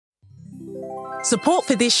Support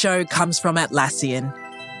for this show comes from Atlassian.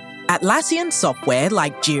 Atlassian software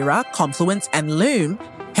like Jira, Confluence, and Loom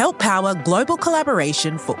help power global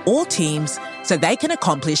collaboration for all teams so they can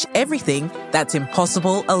accomplish everything that's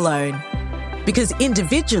impossible alone. Because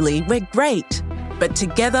individually, we're great, but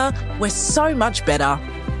together, we're so much better.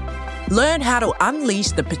 Learn how to unleash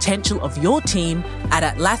the potential of your team at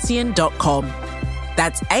Atlassian.com.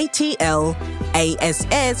 That's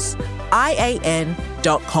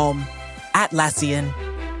Atlassian.com. Atlassian.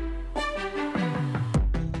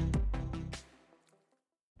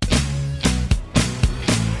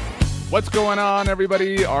 What's going on,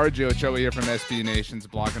 everybody? RJ Ochoa here from SB Nation's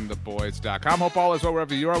bloggingtheboys.com. Hope all is well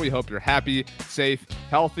wherever you are. We hope you're happy, safe,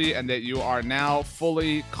 healthy, and that you are now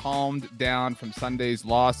fully calmed down from Sunday's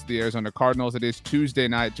loss to the Arizona Cardinals. It is Tuesday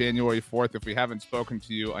night, January 4th. If we haven't spoken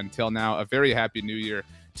to you until now, a very happy new year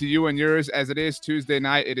to you and yours. As it is Tuesday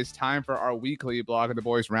night, it is time for our weekly Blogging the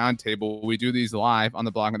Boys Roundtable. We do these live on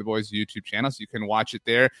the Blogging the Boys YouTube channel, so you can watch it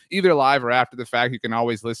there, either live or after the fact. You can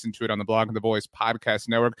always listen to it on the Blogging the Boys podcast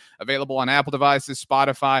network, available on Apple devices,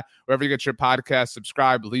 Spotify, wherever you get your podcast.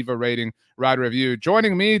 Subscribe, leave a rating, write a review.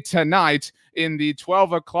 Joining me tonight in the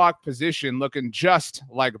 12 o'clock position, looking just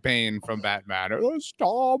like Bane from Batman, it's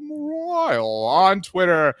Tom Ryle on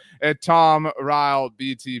Twitter at Tom Ryle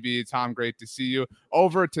BTB. Tom, great to see you.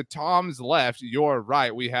 Over to Tom's left, your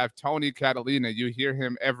right, we have Tony Catalina. You hear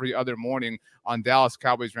him every other morning on Dallas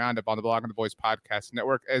Cowboys Roundup on the Blogging the Boys podcast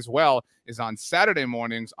network, as well as on Saturday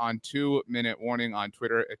mornings on 2 Minute Warning on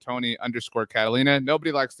Twitter at Tony_Catalina.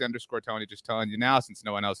 Nobody likes the underscore Tony, just telling you now, since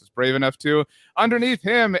no one else is brave enough to. Underneath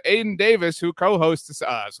him, Aidan Davis, who co-hosts,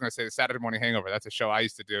 I was going to say the Saturday Morning Hangover. That's a show I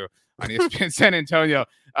used to do on ESPN San Antonio.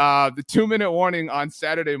 The 2 Minute Warning on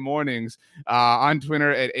Saturday mornings on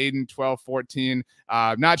Twitter at Aidan1214.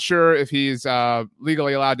 Not sure if he's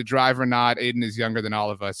legally allowed to drive or not. Aidan is younger than all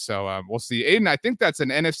of us, so we'll see. Aidan, I think that's an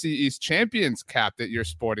NFC East Champions cap that you're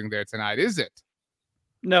sporting there tonight, is it?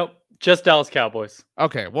 Nope, just Dallas Cowboys.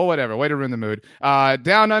 Okay, well, whatever. Way to ruin the mood.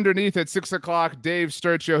 Down underneath at 6 o'clock, Dave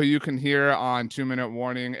Sturchio, who you can hear on 2 Minute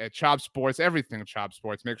Warning at Chop Sports, everything Chop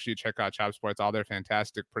Sports. Make sure you check out Chop Sports, all their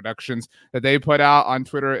fantastic productions that they put out on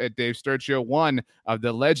Twitter at Dave Sturchio, one of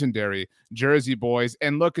the legendary Jersey Boys,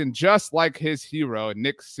 and looking just like his hero,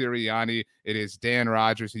 Nick Sirianni. It is Dan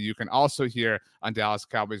Rogers, who you can also hear on Dallas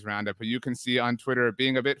Cowboys Roundup, who you can see on Twitter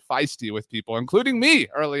being a bit feisty with people, including me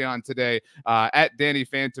early on today at Danny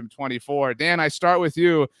Phantom 24. Dan, I start with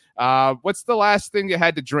you. What's the last thing you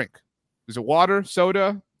had to drink? Is it water,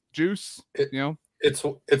 soda, juice?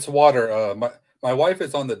 It's water. My wife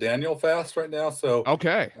is on the Daniel fast right now, so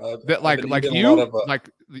okay. Like you, like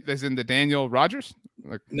as in the Daniel Rogers?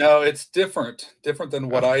 No, it's different than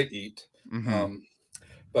what I eat. Mm-hmm.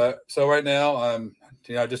 But so right now, I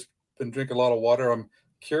just been drinking a lot of water. I'm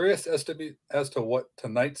curious as to what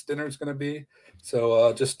tonight's dinner is going to be.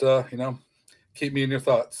 So keep me in your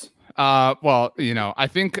thoughts. Well, I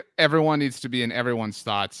think everyone needs to be in everyone's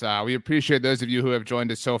thoughts. We appreciate those of you who have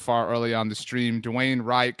joined us so far early on the stream. Dwayne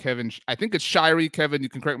Wright, Kevin, I think it's Shirey. Kevin, you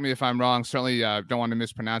can correct me if I'm wrong. Certainly don't want to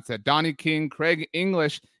mispronounce that. Donnie King, Craig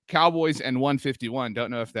English, Cowboys and 151.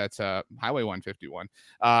 Don't know if that's Highway 151.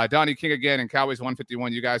 Donnie King again and Cowboys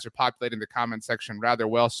 151. You guys are populating the comment section rather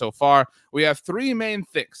well so far. We have three main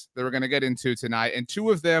things that we're going to get into tonight, and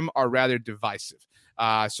two of them are rather divisive.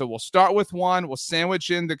 So we'll start with one, we'll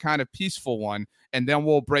sandwich in the kind of peaceful one, and then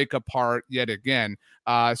we'll break apart yet again.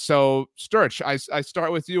 So Sturch, I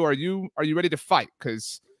start with you. Are you ready to fight?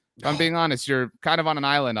 Because if I'm being honest, you're kind of on an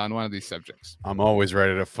island on one of these subjects. I'm always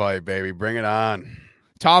ready to fight, baby. Bring it on.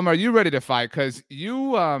 Tom, are you ready to fight? Because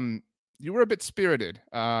you were a bit spirited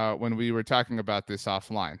when we were talking about this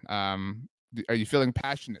offline. Are you feeling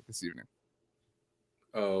passionate this evening?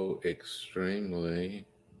 Oh, extremely.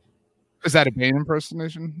 Is that a Bane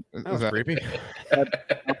impersonation? That was creepy. Is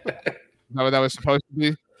that what that was supposed to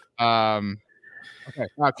be? Okay.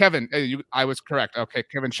 Kevin, I was correct. Okay,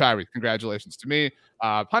 Kevin Shirey, congratulations to me.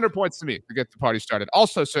 100 points to me to get the party started.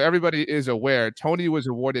 Also, so everybody is aware, Tony was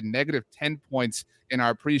awarded negative 10 points in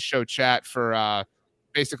our pre-show chat for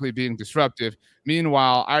basically being disruptive.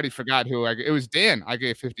 Meanwhile, I already forgot who. It was Dan I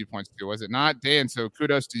gave 50 points to, was it not? Dan, so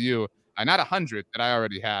kudos to you. Not 100 that I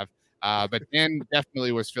already have. But Dan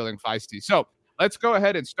definitely was feeling feisty. So let's go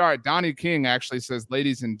ahead and start. Donnie King actually says,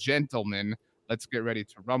 ladies and gentlemen, let's get ready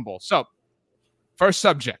to rumble. So first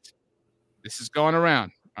subject. This is going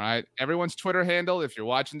around. All right. Everyone's Twitter handle, if you're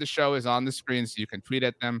watching the show, is on the screen, so you can tweet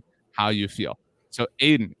at them how you feel. So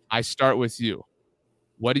Aidan, I start with you.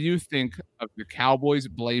 What do you think of the Cowboys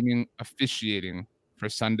blaming officiating for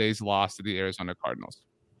Sunday's loss to the Arizona Cardinals?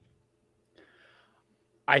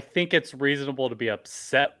 I think it's reasonable to be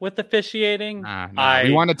upset with officiating.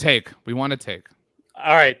 We want to take.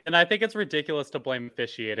 All right, and I think it's ridiculous to blame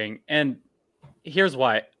officiating. And here's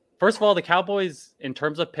why. First of all, the Cowboys, in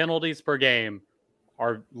terms of penalties per game,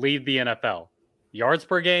 lead the NFL. Yards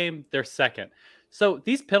per game, they're second. So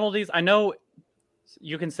these penalties, I know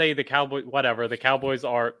you can say the Cowboys, whatever, the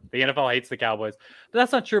NFL hates the Cowboys, but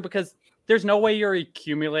that's not true because there's no way you're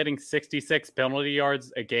accumulating 66 penalty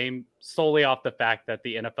yards a game solely off the fact that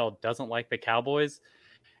the NFL doesn't like the Cowboys.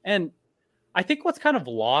 And I think what's kind of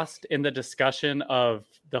lost in the discussion of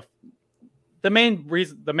the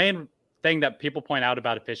main thing that people point out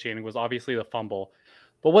about officiating was obviously the fumble.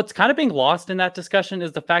 But what's kind of being lost in that discussion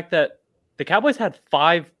is the fact that the Cowboys had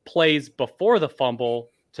 5 plays before the fumble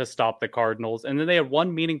to stop the Cardinals, and then they had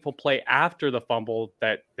one meaningful play after the fumble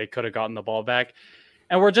that they could have gotten the ball back.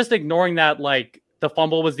 And we're just ignoring that like the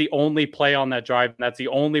fumble was the only play on that drive, and that's the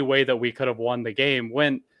only way that we could have won the game.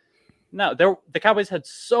 When no, the Cowboys had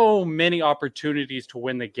so many opportunities to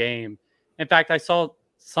win the game. In fact, I saw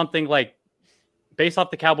something like based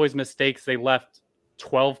off the Cowboys' mistakes, they left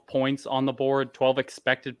 12 points on the board, 12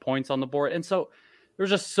 expected points on the board. And so there's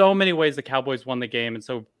just so many ways the Cowboys won the game. And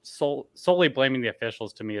so solely blaming the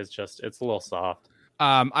officials to me is it's a little soft.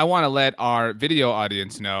 I want to let our video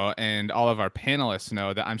audience know and all of our panelists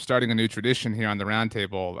know that I'm starting a new tradition here on the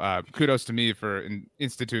Roundtable. Kudos to me for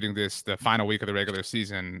instituting this the final week of the regular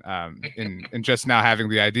season in just now having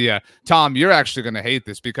the idea. Tom, you're actually going to hate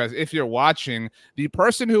this because if you're watching, the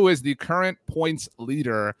person who is the current points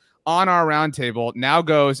leader on our roundtable now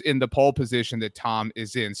goes in the pole position that Tom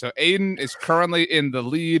is in. So Aidan is currently in the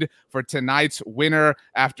lead for tonight's winner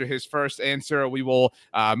after his first answer. We will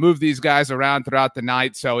move these guys around throughout the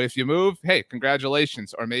night. So if you move, hey,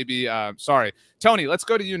 congratulations. Or maybe, sorry. Tony, let's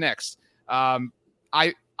go to you next. I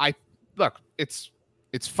look, it's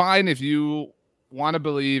fine if you want to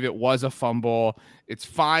believe it was a fumble. It's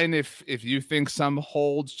fine if you think some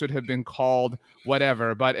holds should have been called,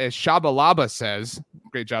 whatever. But as Shabalaba says,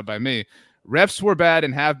 great job by me, refs were bad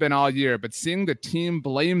and have been all year, but seeing the team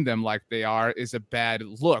blame them like they are is a bad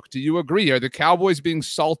look. Do you agree? Are the Cowboys being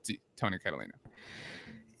salty, Tony Catalina?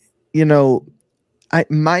 You know,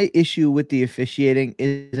 my issue with the officiating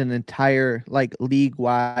is an entire like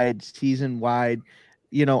league-wide, season-wide,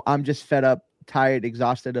 I'm just fed up, tired,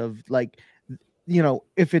 exhausted of like,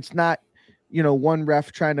 if it's not, one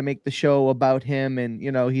ref trying to make the show about him and,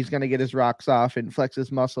 he's going to get his rocks off and flex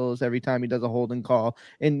his muscles every time he does a holding call.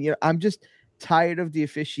 And, I'm just tired of the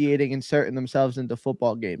officiating inserting themselves into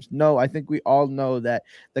football games. No, I think we all know that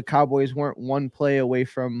the Cowboys weren't one play away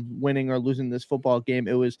from winning or losing this football game.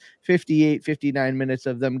 It was 58, 59 minutes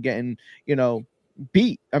of them getting,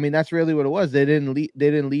 beat. I mean, that's really what it was. They didn't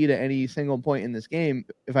lead at any single point in this game,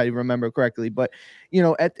 if I remember correctly. But,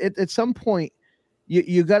 at some point,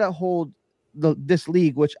 you got to hold this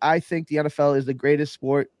league, which I think the NFL is the greatest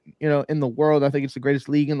sport, in the world. I think it's the greatest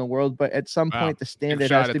league in the world. But at some point, the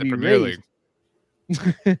standard has to be raised.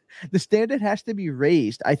 The standard has to be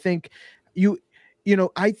raised. I think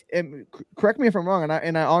correct me if I'm wrong,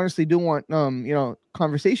 and I honestly do want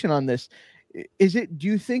conversation on this. Do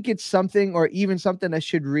you think it's something or even something that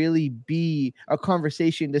should really be a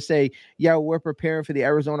conversation to say, yeah, we're preparing for the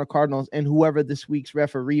Arizona Cardinals and whoever this week's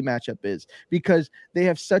referee matchup is, because they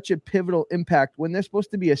have such a pivotal impact when they're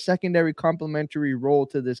supposed to be a secondary complementary role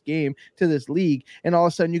to this game, to this league. And all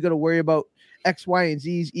of a sudden you got to worry about X, Y, and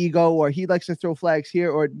Z's ego, or he likes to throw flags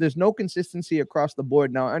here, or there's no consistency across the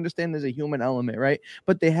board. Now, I understand there's a human element, right?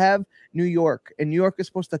 But they have New York, and New York is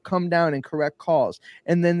supposed to come down and correct calls.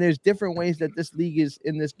 And then there's different ways that this league is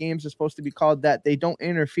in this games is supposed to be called that they don't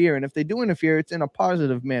interfere. And if they do interfere, it's in a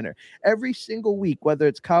positive manner. Every single week, whether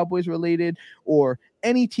it's Cowboys related or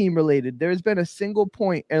any team related, there's been a single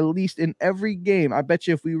point, at least in every game. I bet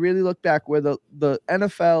you if we really look back where the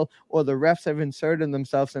NFL or the refs have inserted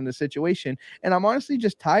themselves in the situation. And I'm honestly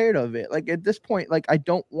just tired of it. Like at this point, like I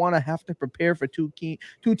don't want to have to prepare for two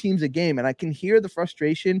teams a game. And I can hear the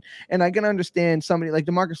frustration, and I can understand somebody like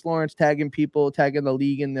DeMarcus Lawrence tagging the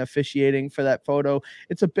league in the officiating for that photo.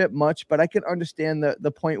 It's a bit much, but I can understand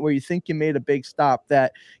the point where you think you made a big stop,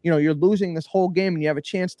 that, you're losing this whole game and you have a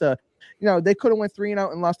chance to, they could have went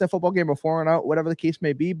 3-0 and lost that football game or 4-0, whatever the case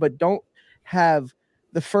may be, but don't have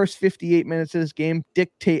the first 58 minutes of this game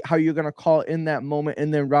dictate how you're going to call in that moment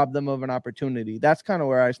and then rob them of an opportunity. That's kind of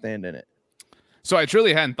where I stand in it. So I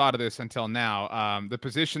truly hadn't thought of this until now. The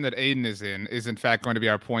position that Aidan is in fact going to be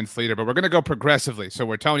our points leader, but we're going to go progressively. So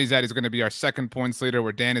where Tony's at is going to be our second points leader,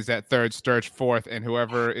 where Dan is at third, Sturch fourth, and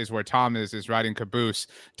whoever is where Tom is riding caboose.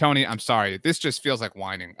 Tony, I'm sorry. This just feels like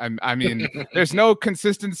whining. I mean, there's no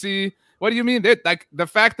consistency. What do you mean? Like the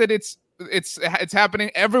fact that it's it's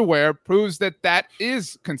happening everywhere proves that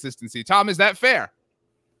is consistency. Tom, is that fair?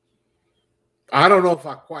 I don't know if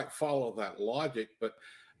I quite follow that logic, but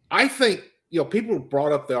I think, people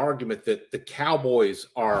brought up the argument that the Cowboys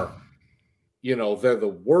are, they're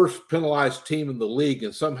the worst penalized team in the league,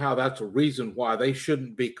 and somehow that's a reason why they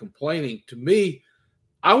shouldn't be complaining. To me,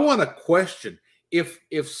 I want to question if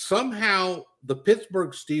somehow the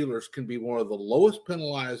Pittsburgh Steelers can be one of the lowest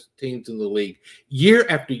penalized teams in the league year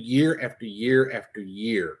after year after year after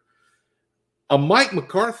year. A Mike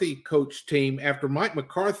McCarthy coached team, after Mike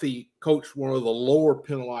McCarthy coached one of the lower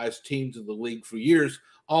penalized teams in the league for years,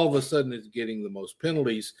 all of a sudden is getting the most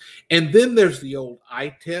penalties. And then there's the old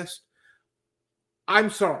eye test. I'm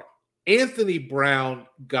sorry, Anthony Brown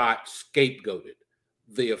got scapegoated.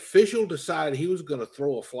 The official decided he was going to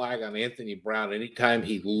throw a flag on Anthony Brown anytime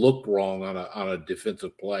he looked wrong on a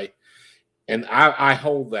defensive play. And I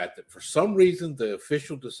hold that for some reason, the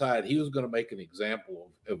official decided he was going to make an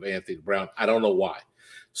example of Anthony Brown. I don't know why.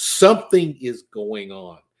 Something is going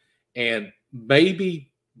on. And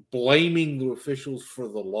maybe blaming the officials for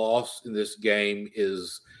the loss in this game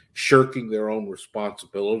is shirking their own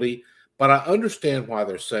responsibility. But I understand why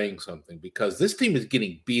they're saying something, because this team is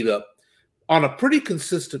getting beat up on a pretty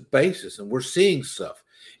consistent basis, and we're seeing stuff.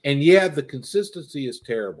 And yeah, the consistency is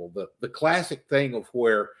terrible. The classic thing of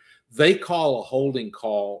where they call a holding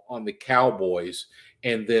call on the Cowboys,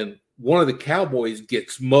 and then one of the Cowboys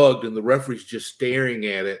gets mugged, and the referee's just staring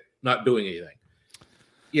at it, not doing anything.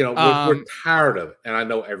 We're tired of it. And I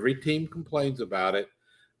know every team complains about it,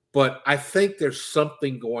 but I think there's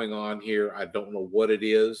something going on here. I don't know what it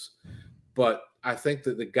is, but I think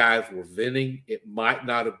that the guys were venting. It might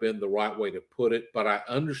not have been the right way to put it, but I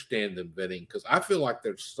understand them venting because I feel like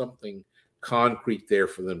there's something concrete there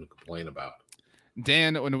for them to complain about.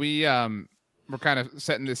 Dan, when we were kind of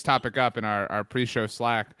setting this topic up in our pre-show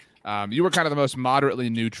Slack, you were kind of the most moderately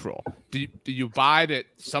neutral. Do you buy that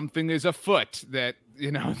something is afoot, that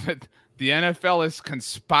that the NFL is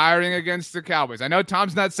conspiring against the Cowboys? I know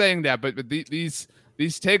Tom's not saying that, but these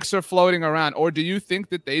takes are floating around. Or do you think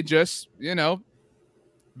that they just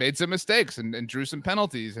made some mistakes and drew some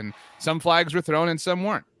penalties, and some flags were thrown and some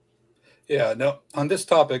weren't? Yeah, no. On this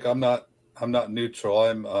topic, I'm not neutral.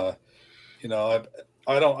 I'm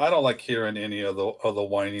I don't like hearing any of the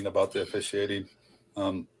whining about the officiating.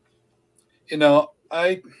 The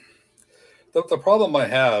problem I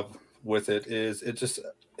have with it is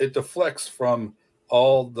it deflects from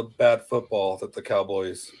all the bad football that the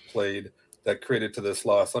Cowboys played that created to this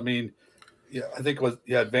loss. I mean, yeah, I think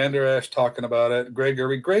you had Van Der Esch talking about it.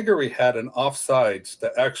 Gregory had an offsides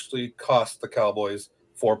that actually cost the Cowboys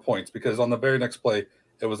 4 points, because on the very next play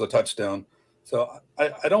it was a touchdown. So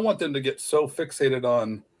I don't want them to get so fixated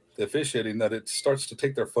on the officiating that it starts to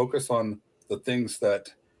take their focus on the things that,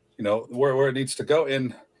 where it needs to go.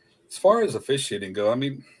 And as far as officiating go, I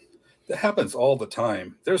mean, that happens all the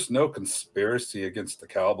time. There's no conspiracy against the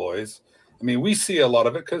Cowboys. I mean, we see a lot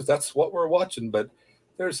of it because that's what we're watching. But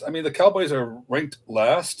the Cowboys are ranked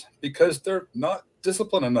last because they're not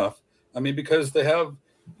disciplined enough. I mean, because they have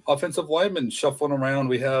offensive linemen shuffling around.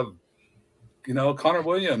 We have Connor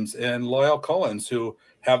Williams and Lyle Collins, who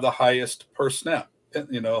have the highest per snap,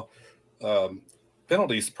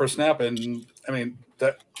 penalties per snap. And I mean,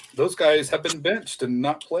 those guys have been benched and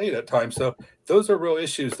not played at times. So those are real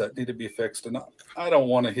issues that need to be fixed. And I don't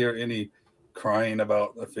want to hear any crying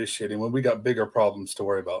about officiating when we got bigger problems to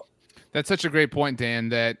worry about. That's such a great point, Dan,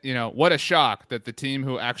 that, what a shock that the team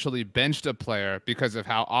who actually benched a player because of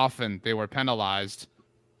how often they were penalized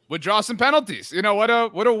would draw some penalties. What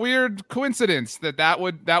a weird coincidence that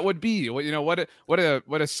would be. What a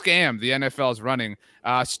scam the NFL is running.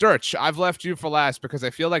 Sturch, I've left you for last because I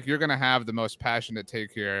feel like you're going to have the most passionate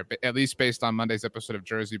take here, at least based on Monday's episode of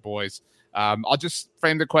Jersey Boys. I'll just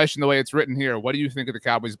frame the question the way it's written here. What do you think of the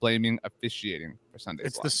Cowboys blaming officiating for Sunday's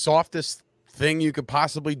It's loss? the softest thing you could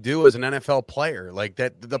possibly do as an NFL player. Like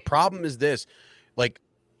that. The problem is this, like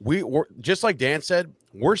we're just like Dan said,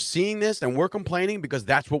 we're seeing this and we're complaining because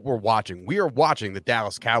that's what we're watching. We are watching the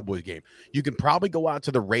Dallas Cowboys game. You can probably go out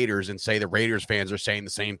to the Raiders and say the Raiders fans are saying the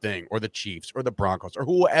same thing, or the Chiefs or the Broncos or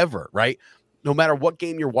whoever, right? No matter what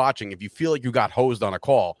game you're watching, if you feel like you got hosed on a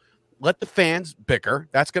call, let the fans bicker.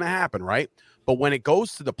 That's going to happen, right? But when it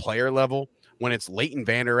goes to the player level, when it's Leighton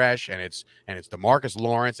Vander Esch and it's DeMarcus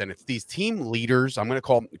Lawrence and it's these team leaders, I'm going to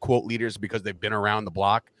call them quote leaders because they've been around the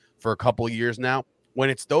block for a couple of years now. When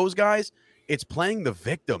it's those guys, it's playing the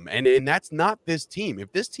victim, and that's not this team.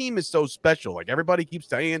 If this team is so special, like everybody keeps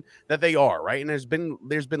saying that they are, right? And there's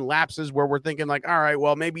been lapses where we're thinking like, all right,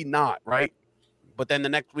 well, maybe not, right? But then the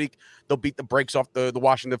next week they'll beat the brakes off the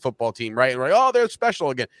Washington football team, right? And right, oh, they're special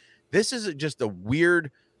again. this is just a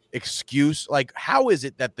weird excuse. Like, how is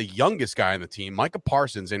it that the youngest guy on the team, Micah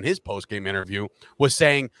Parsons, in his post-game interview was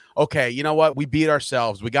saying, okay, you know what? We beat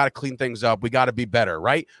ourselves. We got to clean things up. We got to be better,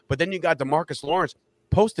 right? But then you got DeMarcus Lawrence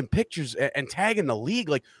posting pictures and tagging the league.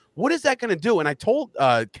 Like, what is that going to do? And I told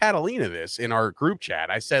Catalina this in our group chat.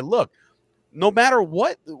 I said, look, no matter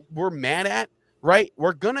what we're mad at, right,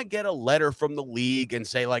 we're going to get a letter from the league and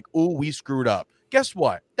say, like, ooh, we screwed up. Guess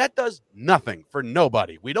what? That does nothing for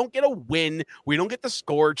nobody. We don't get a win. We don't get the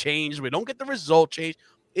score changed. We don't get the result changed.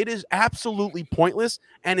 It is absolutely pointless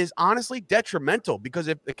and is honestly detrimental, because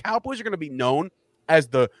if the Cowboys are going to be known as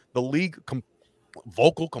the league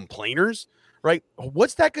vocal complainers, right,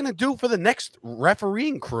 what's that going to do for the next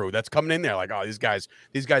refereeing crew that's coming in there? Like, oh, these guys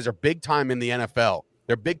are big time in the NFL.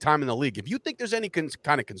 They're big time in the league. If you think there's any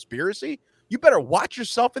kind of conspiracy, you better watch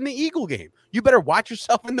yourself in the Eagle game. You better watch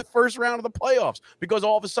yourself in the first round of the playoffs, because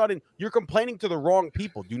all of a sudden you're complaining to the wrong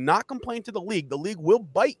people. Do not complain to the league. The league will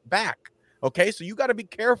bite back. Okay, so you got to be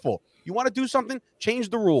careful. You want to do something, change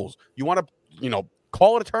the rules. You want to,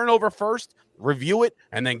 call it a turnover first, review it,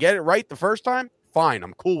 and then get it right the first time. Fine,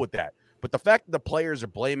 I'm cool with that. But the fact that the players are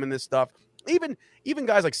blaming this stuff, even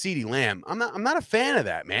guys like CeeDee Lamb, I'm not a fan of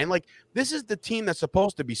that, man. Like, this is the team that's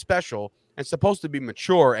supposed to be special and supposed to be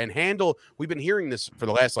mature and handle. We've been hearing this for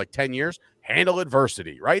the last 10 years. Handle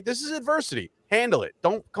adversity, right? This is adversity. Handle it.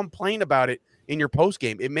 Don't complain about it in your post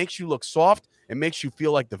game. It makes you look soft. It makes you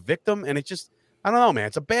feel like the victim, and it just, I don't know, man.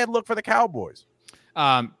 It's a bad look for the Cowboys.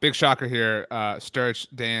 Big shocker here. Sturch,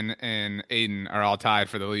 Dan, and Aidan are all tied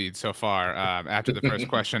for the lead so far after the first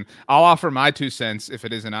question. I'll offer my 2 cents if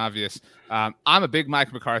it isn't obvious. I'm a big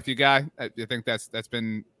Mike McCarthy guy. I think that's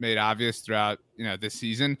been made obvious throughout this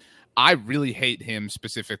season. I really hate him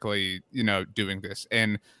specifically, doing this.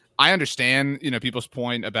 And I understand, people's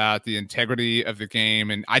point about the integrity of the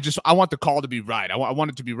game, and I want the call to be right. I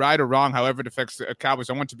want it to be right or wrong, however it affects the Cowboys.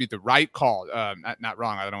 I want it to be the right call, not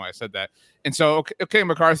wrong. I don't know why I said that. And so, okay,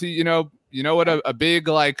 McCarthy, you know what a big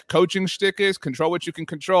coaching shtick is? Control what you can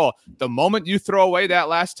control. The moment you throw away that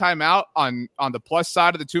last timeout on the plus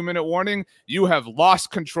side of the 2-minute warning, you have lost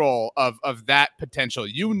control of that potential.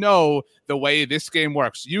 You know the way this game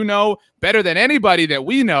works. You know better than anybody that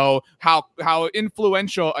we know how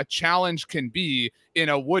influential a challenge can be in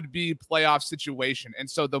a would-be playoff situation. And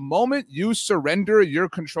so the moment you surrender your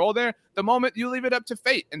control there, the moment you leave it up to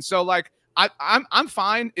fate. And so I'm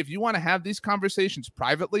fine if you want to have these conversations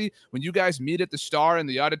privately. When you guys meet at the Star in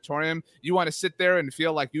the auditorium, you want to sit there and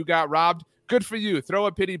feel like you got robbed. Good for you. Throw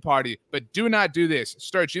a pity party, but do not do this.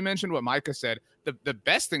 Sturch, you mentioned what Micah said. The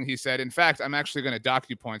best thing he said, in fact, I'm actually going to dock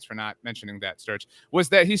you points for not mentioning that, Sturch, was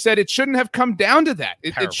that he said it shouldn't have come down to that.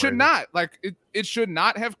 It should not. It should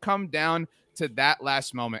not have come down to that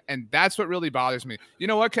last moment. And that's what really bothers me. You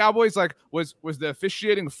know what, Cowboys, was the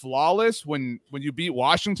officiating flawless when you beat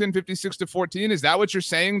Washington 56-14? Is that what you're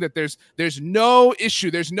saying? That there's no issue,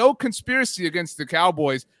 there's no conspiracy against the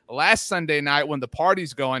Cowboys last Sunday night when the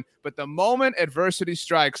party's going, but the moment adversity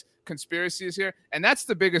strikes, conspiracy is here? And that's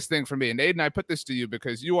the biggest thing for me. And Aidan, I put this to you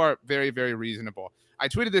because you are very, very reasonable. I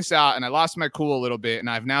tweeted this out and I lost my cool a little bit, and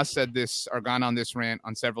I've now said this or gone on this rant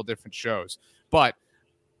on several different shows. But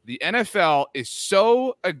the NFL is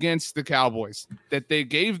so against the Cowboys that they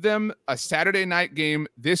gave them a Saturday night game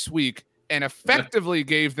this week and effectively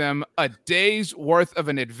gave them a day's worth of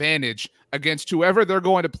an advantage against whoever they're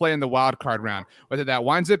going to play in the wild card round, whether that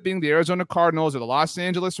winds up being the Arizona Cardinals or the Los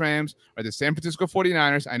Angeles Rams or the San Francisco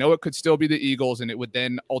 49ers. I know it could still be the Eagles, and it would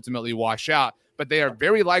then ultimately wash out, but they are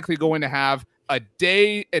very likely going to have a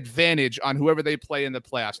day advantage on whoever they play in the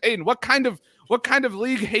playoffs. Aidan, what kind of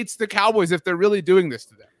league hates the Cowboys if they're really doing this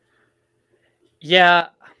to them? Yeah,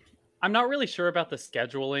 I'm not really sure about the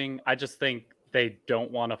scheduling. I just think they don't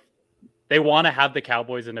want to. They want to have the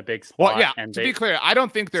Cowboys in a big spot. Well, yeah. And to be clear, I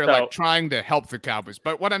don't think they're trying to help the Cowboys.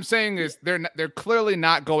 But what I'm saying is they're clearly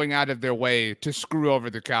not going out of their way to screw over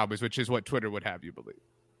the Cowboys, which is what Twitter would have you believe.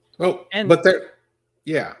 Oh,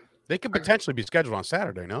 they could potentially be scheduled on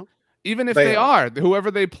Saturday, no? Even if they are, whoever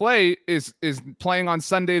they play is playing on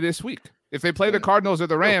Sunday this week. If they play the Cardinals or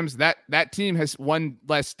the Rams, that team has one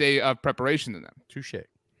less day of preparation than them. Touche.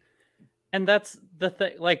 And that's the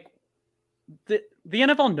thing. The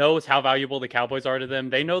NFL knows how valuable the Cowboys are to them.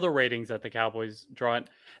 They know the ratings that the Cowboys draw in.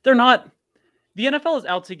 They're not. The NFL is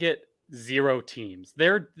out to get 0 teams.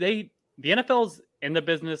 The NFL's in the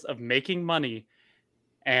business of making money,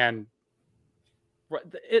 and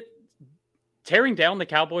tearing down the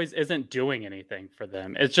Cowboys isn't doing anything for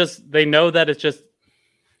them. It's just they know that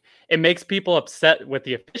it makes people upset with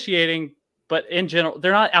the officiating, but in general,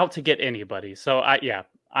 they're not out to get anybody. So I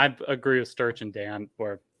agree with Sturch and Dan.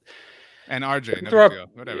 And RJ, no Throw big deal.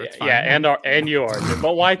 Whatever, it's fine. Yeah, and you RJ.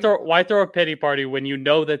 But why throw a pity party when you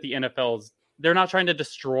know that the NFL's they're not trying to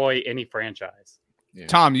destroy any franchise? Yeah.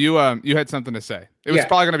 Tom, you had something to say. It was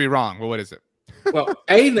probably going to be wrong, but what is it? Well,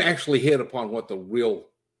 Aidan actually hit upon what the real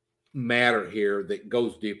matter here that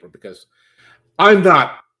goes deeper, because I'm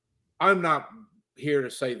not here to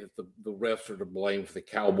say that the refs are to blame for the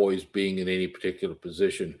Cowboys being in any particular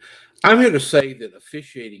position. I'm here to say that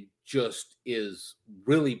officiating just is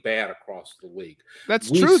really bad across the league. That's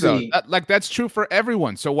true, though. That's true for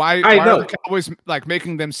everyone. So why are the Cowboys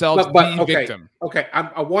making themselves the victim? Okay,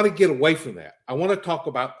 I want to get away from that. I want to talk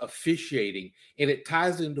about officiating, and it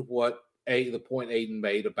ties into what the point Aidan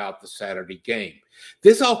made about the Saturday game.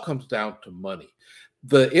 This all comes down to money.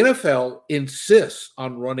 The NFL insists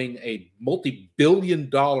on running a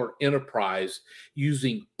multi-billion-dollar enterprise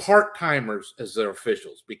using part-timers as their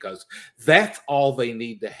officials because that's all they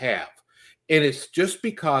need to have. And it's just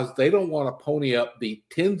because they don't want to pony up the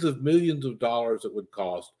tens of millions of dollars it would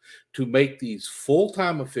cost to make these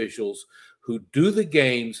full-time officials who do the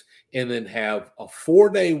games and then have a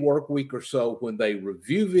 4-day work week or so when they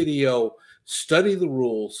review video, study the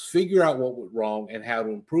rules, figure out what went wrong, and how to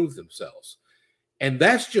improve themselves. And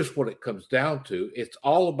that's just what it comes down to. It's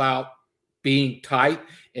all about being tight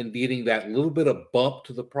and getting that little bit of bump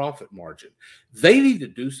to the profit margin. They need to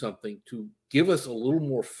do something to give us a little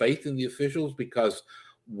more faith in the officials, because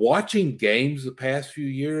watching games the past few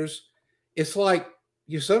years, it's like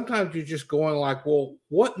sometimes you're just going like, well,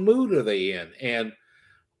 what mood are they in? And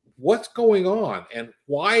what's going on? And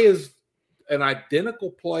why is an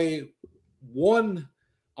identical play on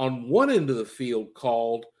one end of the field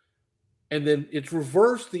called, and then it's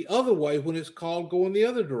reversed the other way when it's called going the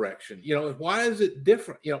other direction? Why is it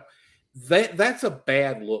different? That's a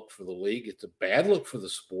bad look for the league. It's a bad look for the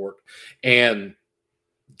sport. And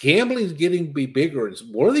gambling's getting to be bigger. And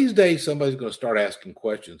one of these days, somebody's going to start asking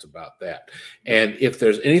questions about that. And if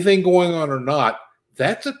there's anything going on or not,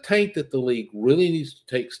 that's a taint that the league really needs to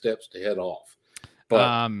take steps to head off. But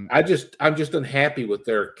I'm just unhappy with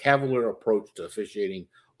their cavalier approach to officiating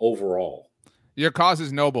overall. Your cause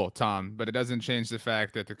is noble, Tom, but it doesn't change the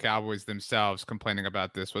fact that the Cowboys themselves complaining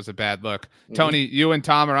about this was a bad look. Mm-hmm. Tony, you and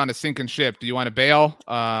Tom are on a sinking ship. Do you want to bail?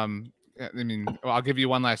 I'll give you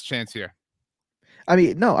one last chance here. I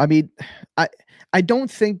don't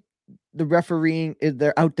think the refereeing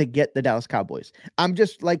they're out to get the Dallas Cowboys. I'm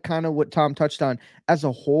just like kind of what Tom touched on as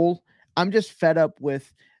a whole. I'm just fed up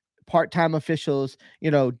with part-time officials,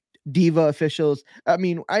 diva officials.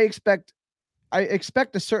 I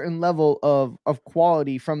expect a certain level of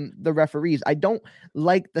quality from the referees. I don't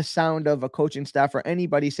like the sound of a coaching staff or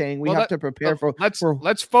anybody saying we have to prepare for.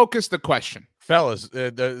 Let's focus the question, fellas.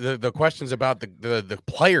 The question's about the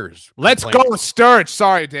players. Let's go, Sturch.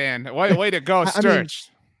 Sorry, Dan. Way to go, Sturch.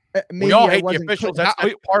 We all hate the officials. That's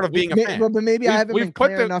part of being a fan. But maybe I haven't been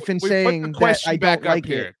clear enough in saying that I don't like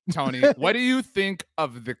it. Tony, what do you think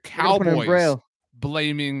of the Cowboys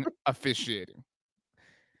blaming officiating?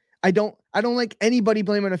 I don't like anybody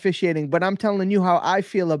blaming officiating, but I'm telling you how I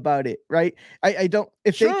feel about it, right? I don't,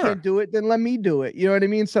 if they can't do it, then let me do it. You know what I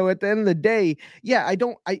mean? So at the end of the day, I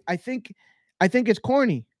think it's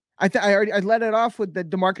corny. I let it off with the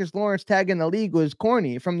DeMarcus Lawrence tag in the league was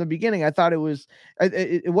corny from the beginning. I thought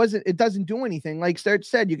it doesn't do anything. Like Sturch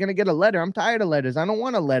said, you're going to get a letter. I'm tired of letters. I don't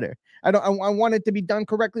want a letter. I want it to be done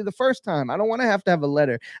correctly the first time. I don't want to have a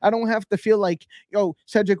letter. I don't have to feel like,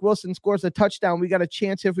 Cedric Wilson scores a touchdown. We got a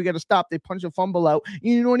chance here. If we got to stop, they punch a fumble out.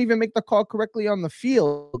 You don't even make the call correctly on the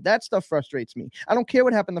field. That stuff frustrates me. I don't care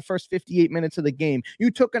what happened the first 58 minutes of the game.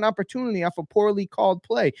 You took an opportunity off a poorly called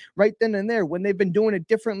play right then and there when they've been doing it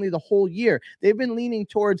differently the whole year. They've been leaning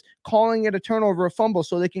towards calling it a turnover, a fumble,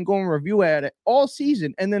 so they can go and review at it all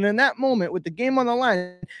season. And then in that moment, with the game on the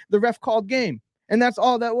line, the ref called game. And that's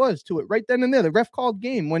all that was to it right then and there. The ref called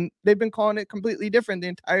game when they've been calling it completely different the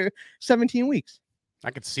entire 17 weeks.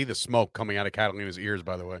 I could see the smoke coming out of Catalina's ears,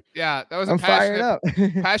 by the way. Yeah, that was a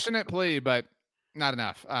passionate plea, but not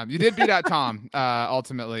enough. You did beat out Tom,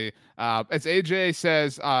 ultimately. As AJ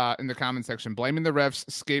says in the comment section, blaming the refs,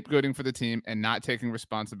 scapegoating for the team, and not taking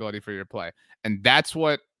responsibility for your play. And that's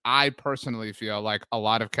what I personally feel like a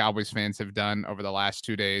lot of Cowboys fans have done over the last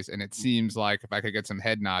 2 days. And it seems like, if I could get some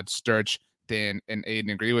head nods, Sturch, Dan, and Aidan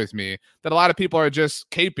agree with me, that a lot of people are just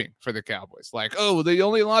caping for the Cowboys. Like, oh, they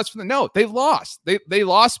only lost for no, they've lost. They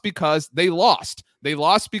lost because they lost. They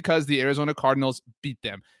lost because the Arizona Cardinals beat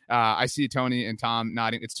them. I see Tony and Tom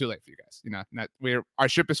nodding. It's too late for you guys. Our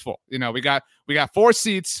ship is full. We got 4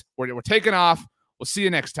 seats. We're taking off. We'll see you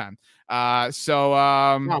next time. What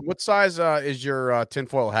size is your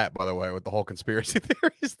tinfoil hat, by the way, with the whole conspiracy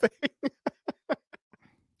theories thing?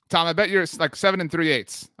 Tom, I bet you're like 7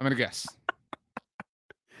 3/8. I'm gonna guess.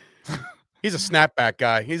 He's a snapback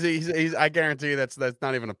guy. He's. I guarantee you that's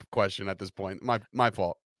not even a question at this point. My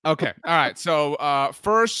fault. Okay. All right. So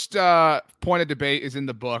first point of debate is in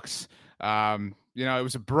the books. It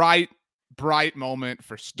was a bright moment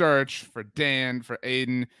for Sturch, for Dan, for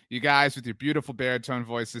Aidan. You guys with your beautiful baritone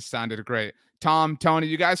voices sounded great. Tom, Tony,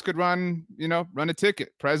 you guys could run a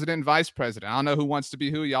ticket, president and vice president. I don't know who wants to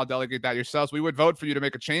be who. Y'all delegate that yourselves. We would vote for you to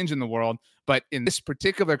make a change in the world. But in this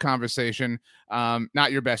particular conversation,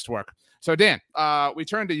 not your best work. So, Dan, we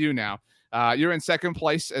turn to you now. You're in second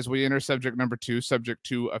place as we enter subject number 2, subject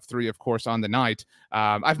 2 of 3, of course, on the night.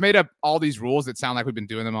 I've made up all these rules that sound like we've been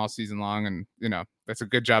doing them all season long, and, that's a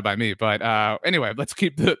good job by me. But anyway, let's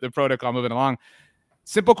keep the protocol moving along.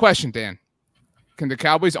 Simple question, Dan. Can the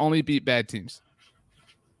Cowboys only beat bad teams?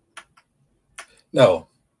 No.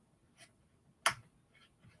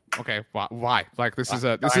 Okay, why? Like this is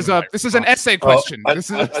an essay question. I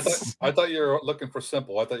thought you were looking for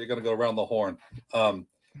simple. I thought you were going to go around the horn. No,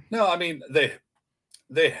 I mean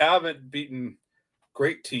they haven't beaten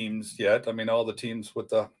great teams yet. I mean, all the teams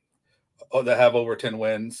that have over 10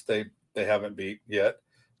 wins, they haven't beat yet.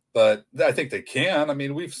 But I think they can. I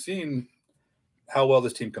mean, we've seen how well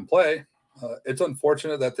this team can play. It's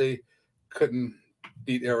unfortunate that they couldn't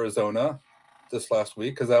beat Arizona this last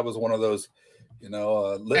week because that was one of those,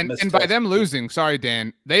 litmus and by them losing, sorry,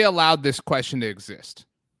 Dan, they allowed this question to exist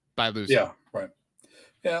by losing. Yeah, right.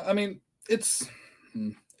 Yeah, I mean,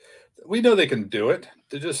 we know they can do it.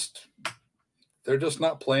 They're just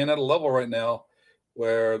not playing at a level right now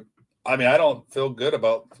where, I mean, I don't feel good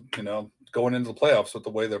about, going into the playoffs with the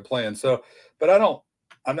way they're playing. So, but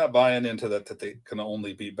I'm not buying into that they can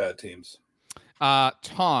only beat bad teams.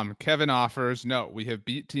 Tom, Kevin offers, no, we have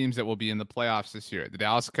beat teams that will be in the playoffs this year. The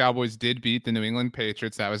Dallas Cowboys did beat the New England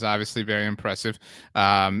Patriots. That was obviously very impressive.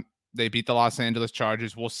 They beat the Los Angeles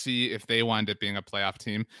Chargers. We'll see if they wind up being a playoff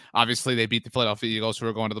team. Obviously, they beat the Philadelphia Eagles, who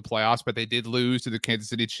are going to the playoffs, but they did lose to the Kansas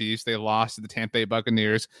City Chiefs. They lost to the Tampa Bay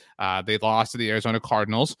Buccaneers. They lost to the Arizona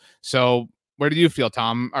Cardinals. So where do you feel,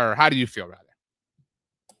 Tom, or how do you feel, rather?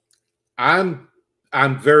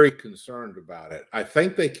 I'm very concerned about it. I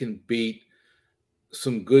think they can beat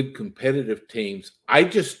some good competitive teams. I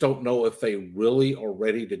just don't know if they really are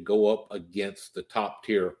ready to go up against the top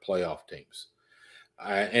tier playoff teams.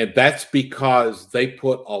 And that's because they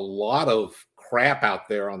put a lot of crap out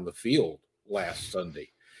there on the field last Sunday.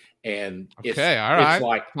 And it's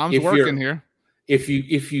like Tom's working here. If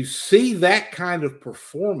you see that kind of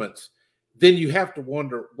performance, then you have to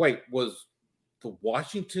wonder, wait, was the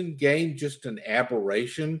Washington game just an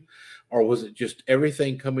aberration, or was it just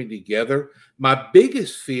everything coming together? My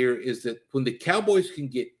biggest fear is that when the Cowboys can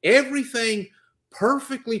get everything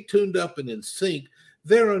perfectly tuned up and in sync,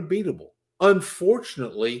 they're unbeatable.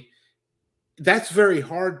 Unfortunately, that's very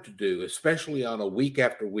hard to do, especially on a week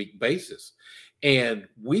after week basis. And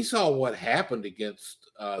we saw what happened against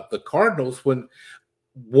the Cardinals when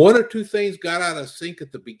one or two things got out of sync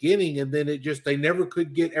at the beginning, and then they never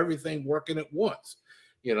could get everything working at once.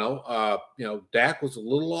 Dak was a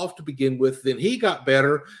little off to begin with, then he got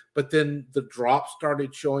better, but then the drops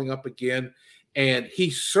started showing up again, and he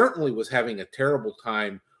certainly was having a terrible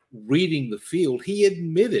time reading the field. He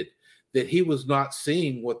admitted that he was not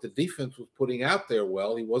seeing what the defense was putting out there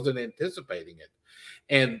well. He wasn't anticipating it.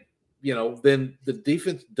 And, then the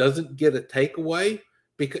defense doesn't get a takeaway.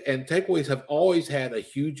 And takeaways have always had a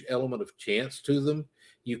huge element of chance to them.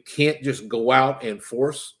 You can't just go out and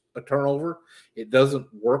force a turnover. It doesn't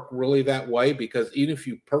work really that way, because even if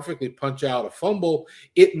you perfectly punch out a fumble,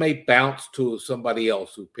 it may bounce to somebody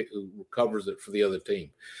else who recovers it for the other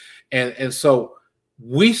team. And so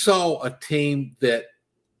we saw a team that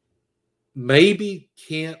maybe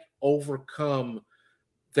can't overcome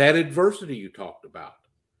that adversity you talked about.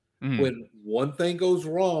 When one thing goes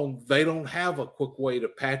wrong, they don't have a quick way to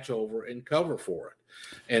patch over and cover for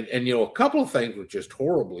it. And a couple of things were just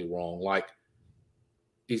horribly wrong, like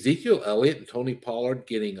Ezekiel Elliott and Tony Pollard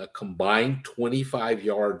getting a combined 25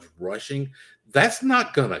 yards rushing. That's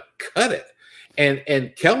not going to cut it.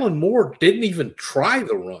 And Kellen Moore didn't even try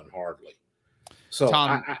the run hardly. So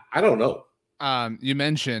Tom, I don't know. You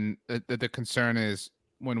mentioned that the concern is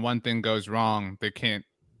when one thing goes wrong, they can't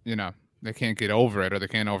get over it, or they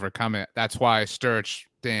can't overcome it. That's why Sturch,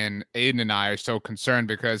 Dan, Aidan, and I are so concerned,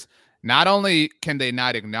 because not only can they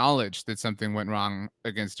not acknowledge that something went wrong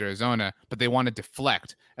against Arizona, but they want to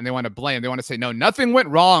deflect and they want to blame. They want to say, no, nothing went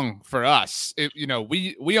wrong for us.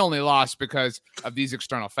 We only lost because of these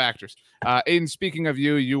external factors. Aidan, speaking of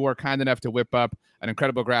you, you were kind enough to whip up an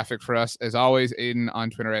incredible graphic for us. As always, Aidan on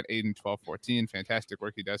Twitter at Aidan1214. Fantastic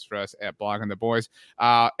work he does for us at Blogging the Boys.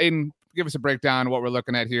 Aidan, give us a breakdown of what we're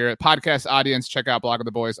looking at here. Podcast audience, check out Blogging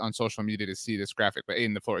the Boys on social media to see this graphic. But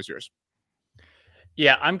Aidan, the floor is yours.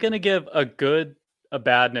 Yeah, I'm going to give a good, a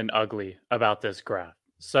bad, and an ugly about this graph.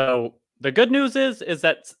 So the good news is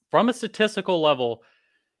that from a statistical level,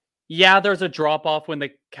 yeah, there's a drop off when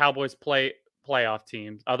the Cowboys play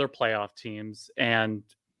other playoff teams. And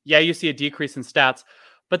yeah, you see a decrease in stats,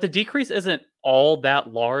 but the decrease isn't all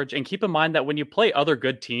that large. And keep in mind that when you play other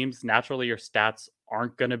good teams, naturally your stats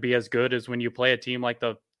aren't going to be as good as when you play a team like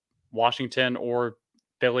the Washington or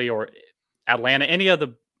Philly or Atlanta, any of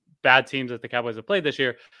the bad teams that the Cowboys have played this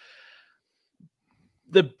year.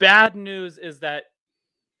 The bad news is that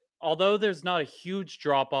although there's not a huge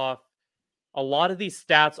drop off, a lot of these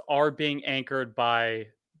stats are being anchored by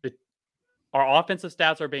our offensive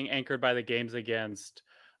stats are being anchored by the games against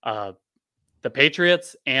the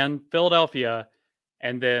Patriots and Philadelphia.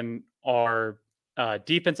 And then our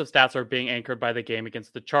defensive stats are being anchored by the game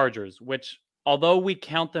against the Chargers, which although we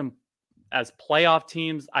count them as playoff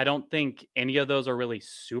teams, I don't think any of those are really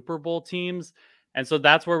Super Bowl teams. And so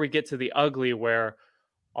that's where we get to the ugly, where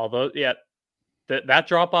although, yeah, that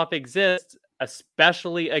drop-off exists,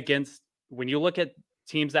 especially against when you look at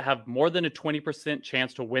teams that have more than a 20%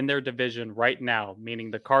 chance to win their division right now, meaning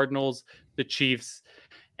the Cardinals, the Chiefs,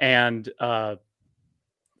 and the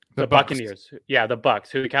Buccaneers. Yeah, the Bucs,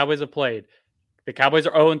 who the Cowboys have played. The Cowboys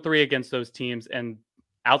are 0-3 against those teams, and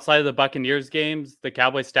outside of the Buccaneers games, the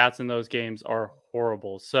Cowboys stats in those games are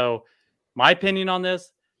horrible. So my opinion on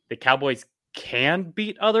this, the Cowboys can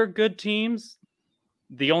beat other good teams.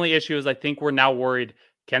 The only issue is I think we're now worried,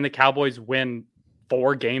 can the Cowboys win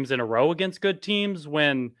 4 games in a row against good teams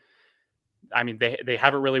when, I mean, they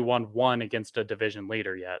haven't really won one against a division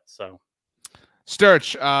leader yet. So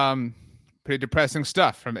Sturch, pretty depressing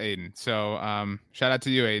stuff from Aidan. So shout out to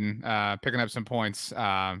you, Aidan, picking up some points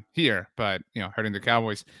here, but hurting the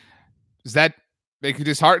Cowboys. Does that make you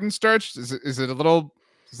disheartened, Sturch? Is that a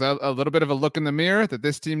little bit of a look in the mirror that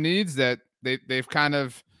this team needs, that they've kind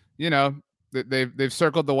of, they've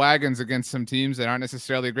circled the wagons against some teams that aren't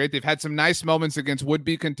necessarily great. They've had some nice moments against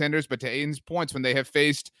would-be contenders, but to Aidan's points, when they have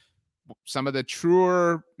faced some of the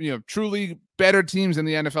truly better teams in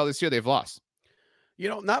the NFL this year, they've lost.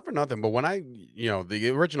 Not for nothing, but when the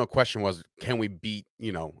original question was, can we beat,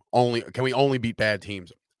 can we only beat bad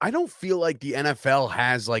teams? I don't feel like the NFL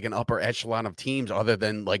has like an upper echelon of teams other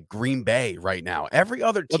than like Green Bay right now. Every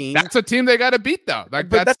other team, that's a team they got to beat though. Like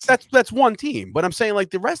that's one team. But I'm saying like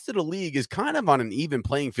the rest of the league is kind of on an even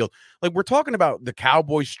playing field. Like we're talking about the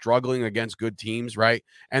Cowboys struggling against good teams, right?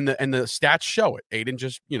 And the stats show it. Aidan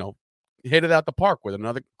just hit it out the park with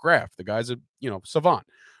another graph. The guy's a savant,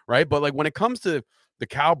 right? But like when it comes to the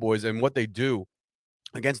Cowboys and what they do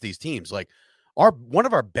against these teams, like one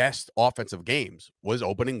of our best offensive games was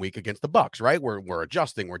opening week against the Bucs, right? We're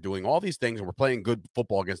adjusting, we're doing all these things, and we're playing good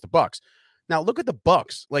football against the Bucs. Now look at the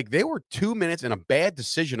Bucs. Like they were 2 minutes and a bad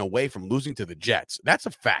decision away from losing to the Jets. That's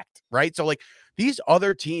a fact, right? So like these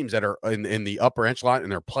other teams that are in the upper echelon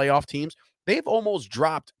and their playoff teams, they've almost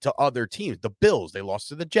dropped to other teams. The Bills, they lost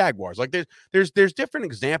to the Jaguars. Like there's different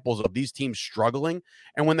examples of these teams struggling.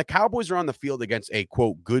 And when the Cowboys are on the field against a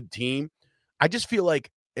quote good team, I just feel like,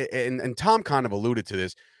 and Tom kind of alluded to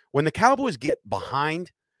this, when the Cowboys get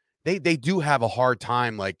behind, they do have a hard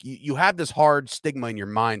time. Like you have this hard stigma in your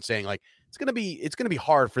mind saying like it's gonna be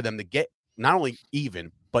hard for them to get not only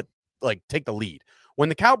even but like take the lead. When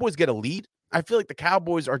the Cowboys get a lead, I feel like the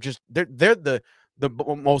Cowboys are just they're the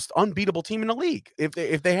most unbeatable team in the league.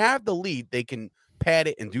 If they have the lead, they can pad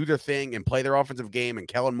it and do their thing and play their offensive game, and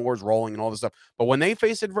Kellen Moore's rolling and all this stuff. But when they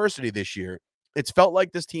face adversity this year, it's felt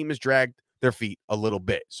like this team has dragged their feet a little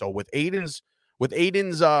bit. So with Aidan's with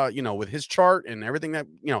his chart and everything that,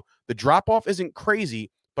 the drop off isn't crazy,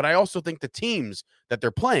 but I also think the teams that they're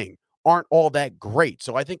playing aren't all that great.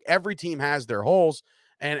 So I think every team has their holes.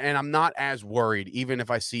 And I'm not as worried, even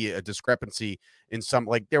if I see a discrepancy in some,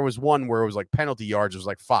 like there was one where it was like penalty yards, it was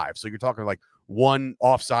like 5. So you're talking like 1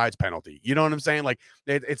 offsides penalty. You know what I'm saying? Like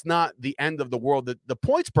it's not the end of the world. The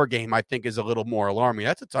points per game, I think, is a little more alarming.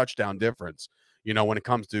 That's a touchdown difference, when it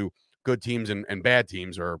comes to good teams and bad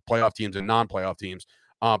teams, or playoff teams and non-playoff teams.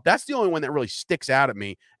 That's the only one that really sticks out at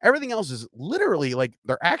me. Everything else is literally like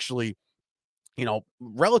they're actually,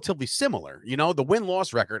 relatively similar. The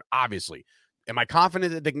win-loss record, obviously. Am I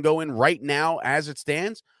confident that they can go in right now as it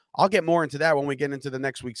stands? I'll get more into that when we get into the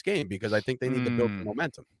next week's game, because I think they need to build some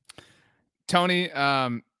momentum. Tony,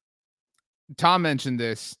 Tom mentioned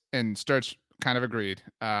this, and Sturch kind of agreed.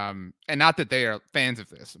 And not that they are fans of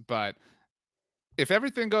this, but if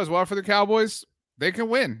everything goes well for the Cowboys, they can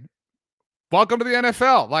win. Welcome to the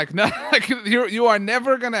NFL. You are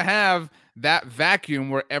never going to have that vacuum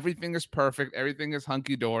where everything is perfect, everything is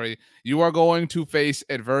hunky-dory. You are going to face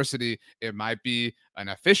adversity. It might be an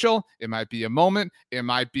official, it might be a moment, it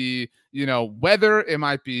might be, weather, it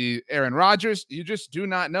might be Aaron Rodgers. You just do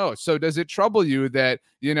not know. So does it trouble you that,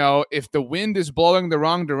 if the wind is blowing the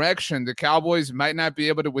wrong direction, the Cowboys might not be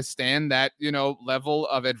able to withstand that, level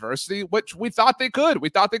of adversity, which we thought they could. We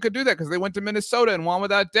thought they could do that because they went to Minnesota and won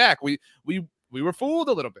without Dak. We were fooled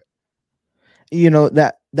a little bit.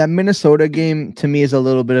 That Minnesota game to me is a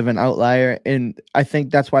little bit of an outlier. And I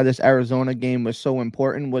think that's why this Arizona game was so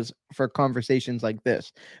important, was for conversations like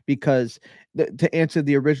this, because to answer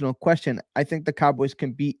the original question, I think the Cowboys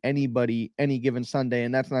can beat anybody any given Sunday.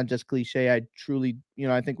 And that's not just cliche. I truly,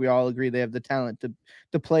 I think we all agree they have the talent to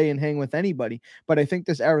play and hang with anybody. But I think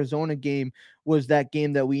this Arizona game was that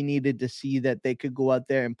game that we needed to see that they could go out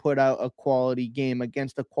there and put out a quality game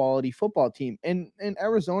against a quality football team. And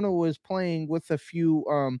Arizona was playing with a few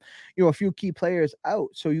key players out.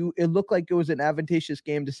 So it looked like it was an advantageous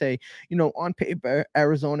game to say, on paper,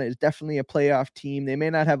 Arizona is definitely a playoff team. They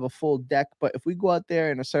may not have a full deck, but if we go out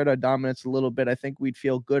there and assert our dominance a little bit, I think we'd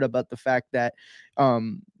feel good about the fact that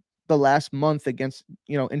the last month against,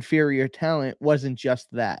 inferior talent wasn't just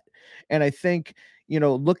that. And I think,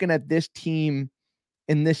 looking at this team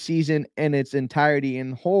in this season in its entirety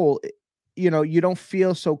and whole, you don't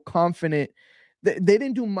feel so confident. They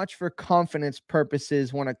didn't do much for confidence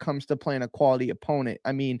purposes when it comes to playing a quality opponent.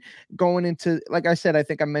 I mean, going into, like I said, I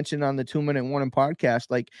think I mentioned on the 2-Minute Warning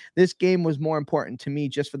podcast, this game was more important to me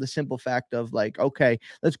just for the simple fact of okay,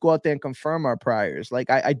 let's go out there and confirm our priors.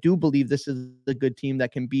 I do believe this is a good team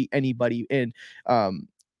that can beat anybody. And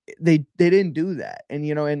they didn't do that. And,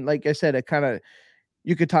 and like I said, it kind of,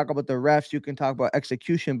 you could talk about the refs, you can talk about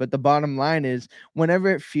execution, but the bottom line is whenever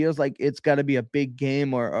it feels like it's got to be a big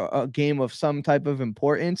game or a game of some type of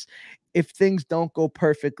importance, if things don't go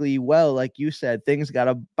perfectly well, like you said, things got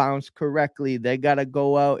to bounce correctly. They got to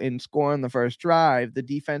go out and score on the first drive. The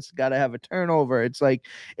defense got to have a turnover. It's like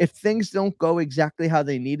if things don't go exactly how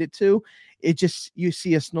they need it to, you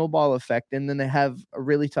see a snowball effect, and then they have a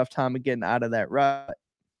really tough time of getting out of that rut.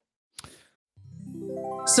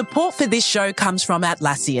 Support for this show comes from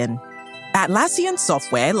Atlassian. Atlassian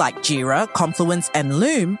software like Jira, Confluence, and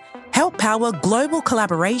Loom help power global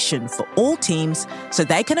collaboration for all teams so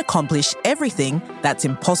they can accomplish everything that's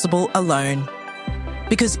impossible alone.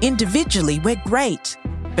 Because individually we're great,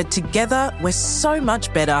 but together we're so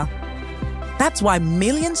much better. That's why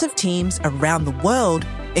millions of teams around the world,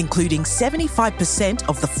 including 75%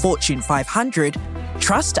 of the Fortune 500,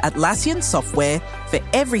 trust Atlassian software for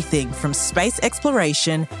everything from space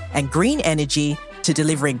exploration and green energy to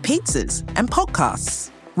delivering pizzas and podcasts.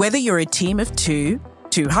 Whether you're a team of 2,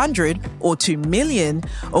 200, or 2 million,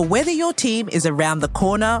 or whether your team is around the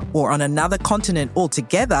corner or on another continent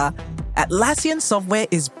altogether, Atlassian software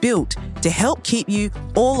is built to help keep you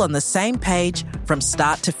all on the same page from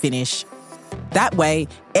start to finish. That way,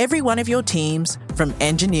 every one of your teams, from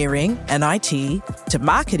engineering and IT to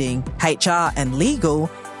marketing, HR, and legal,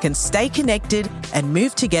 can stay connected and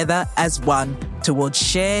move together as one towards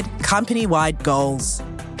shared company-wide goals.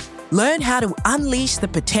 Learn how to unleash the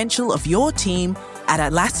potential of your team at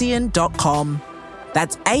Atlassian.com.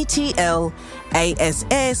 That's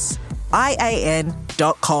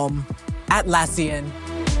Atlassian.com. Atlassian.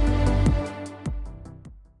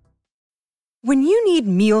 When you need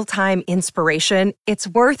mealtime inspiration, it's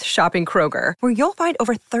worth shopping Kroger, where you'll find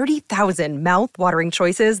over 30,000 mouth-watering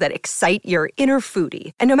choices that excite your inner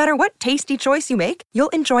foodie. And no matter what tasty choice you make, you'll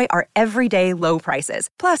enjoy our everyday low prices,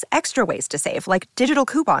 plus extra ways to save, like digital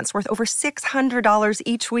coupons worth over $600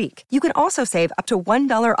 each week. You can also save up to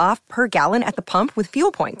 $1 off per gallon at the pump with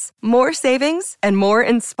fuel points. More savings and more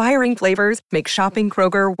inspiring flavors make shopping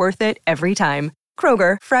Kroger worth it every time.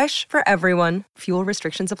 Kroger, fresh for everyone. Fuel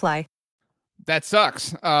restrictions apply. That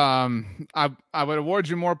sucks. I would award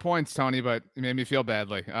you more points, Tony, but you made me feel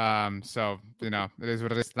badly. So, it is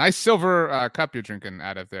what it is. Nice silver cup you're drinking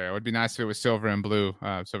out of there. It would be nice if it was silver and blue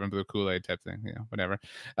Kool-Aid type thing, whatever.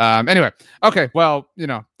 Anyway, okay. Well,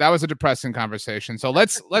 that was a depressing conversation. So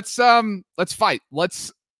let's fight.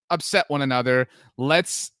 Let's upset one another.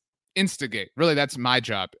 Let's instigate. Really, that's my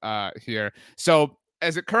job here. So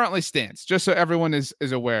as it currently stands, just so everyone is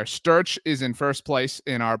aware, Sturch is in first place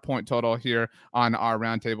in our point total here on our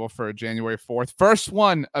roundtable for January 4th. First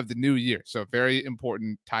one of the new year. So very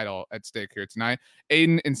important title at stake here tonight.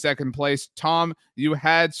 Aidan in second place. Tom, you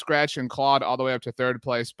had scratched and clawed all the way up to third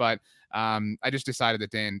place, but I just decided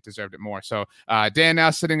that Dan deserved it more. So Dan now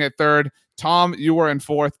sitting at third. Tom, you were in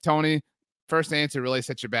fourth. Tony, first answer really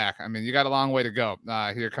set you back. I mean, you got a long way to go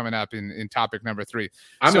here coming up in topic number 3.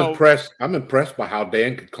 I'm impressed. I'm impressed by how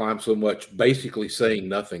Dan could climb so much, basically saying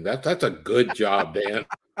nothing. That's a good job, Dan.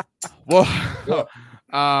 Well,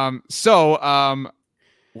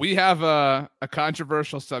 we have a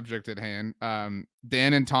controversial subject at hand.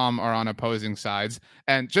 Dan and Tom are on opposing sides.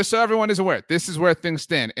 And just so everyone is aware, this is where things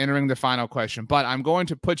stand entering the final question. But I'm going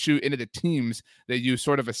to put you into the teams that you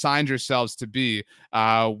sort of assigned yourselves to be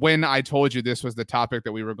when I told you this was the topic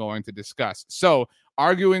that we were going to discuss. So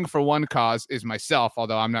arguing for one cause is myself,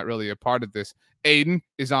 although I'm not really a part of this. Aidan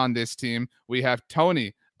is on this team. We have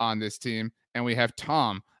Tony on this team. And we have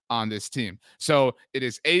Tom on this team. So it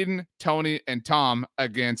is Aidan, Tony, and Tom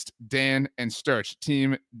against Dan and Sturch,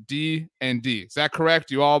 team D and D. Is that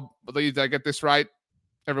correct? You all believe that I get this right?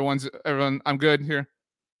 Everyone, I'm good here.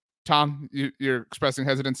 Tom, you're expressing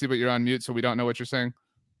hesitancy, but you're on mute, so we don't know what you're saying.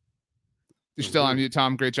 You're still on mute,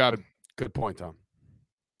 Tom. Great job. Good point, Tom.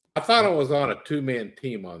 I thought I was on a 2-man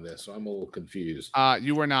team on this, so I'm a little confused.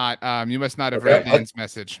 You were not. You must not have read Dan's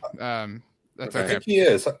message. That's okay. I think he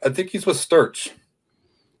is. I think he's with Sturch.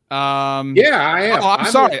 Yeah, I am. Oh,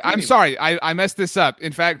 I'm sorry. I messed this up.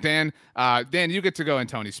 In fact, Dan, you get to go in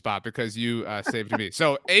Tony's spot because you saved me.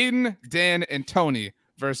 So Aidan, Dan, and Tony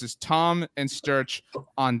versus Tom and Sturch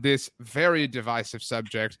on this very divisive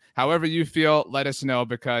subject. However you feel, let us know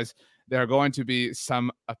because there are going to be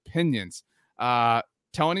some opinions.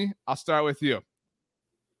 Tony, I'll start with you.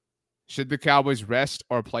 Should the Cowboys rest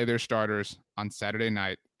or play their starters on Saturday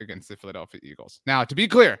night against the Philadelphia Eagles? Now, to be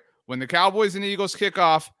clear, when the Cowboys and Eagles kick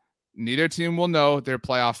off, neither team will know their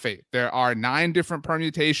playoff fate. There are 9 different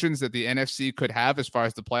permutations that the NFC could have as far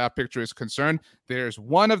as the playoff picture is concerned. There's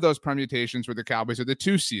one of those permutations where the Cowboys are the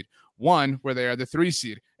 2 seed, one where they are the 3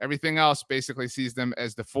 seed. Everything else basically sees them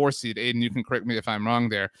as the 4 seed. Aidan, you can correct me if I'm wrong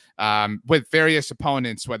there, with various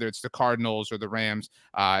opponents, whether it's the Cardinals or the Rams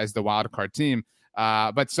as the wild card team.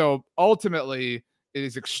 But so ultimately, it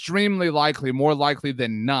is extremely likely, more likely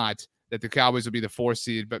than not, that the Cowboys will be the 4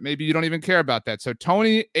 seed, but maybe you don't even care about that. So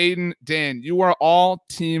Tony, Aidan, Dan, you are all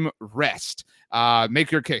team rest.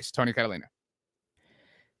 Make your case, Tony Catalina.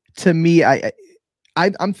 To me,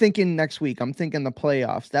 I'm thinking next week. I'm thinking the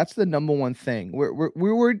playoffs. That's the number one thing.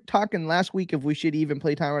 We were talking last week if we should even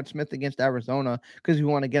play Tyron Smith against Arizona because we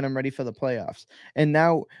want to get him ready for the playoffs. And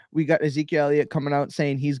now we got Ezekiel Elliott coming out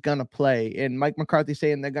saying he's gonna play, and Mike McCarthy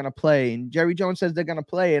saying they're gonna play, and Jerry Jones says they're gonna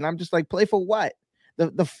play, and I'm just like, play for what?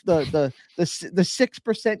 The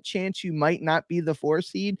 6% chance you might not be the 4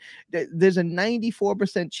 seed. There's a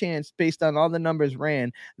 94% chance based on all the numbers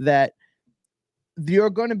ran that you're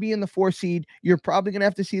going to be in the 4 seed. You're probably going to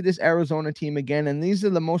have to see this Arizona team again. And these are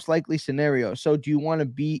the most likely scenarios. So do you want to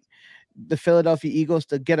beat the Philadelphia Eagles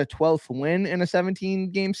to get a 12th win in a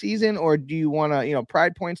 17-game season? Or do you want to,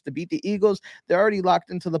 pride points to beat the Eagles? They're already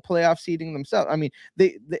locked into the playoff seeding themselves. I mean,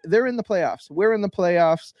 they're in the playoffs. We're in the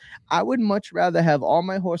playoffs. I would much rather have all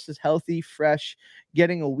my horses healthy, fresh,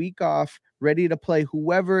 getting a week off, ready to play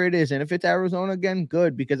whoever it is. And if it's Arizona again,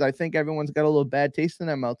 good, because I think everyone's got a little bad taste in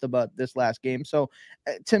their mouth about this last game. So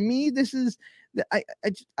to me, this is,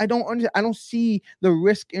 I don't see the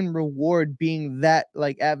risk and reward being that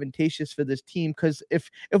advantageous for this team. Because if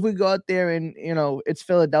we go out there and it's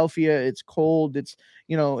Philadelphia, it's cold, it's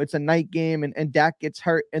it's a night game, and Dak gets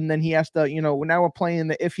hurt, and then he has to now we're playing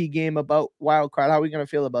the iffy game about wild card. How are we going to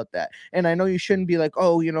feel about that? And I know you shouldn't be like,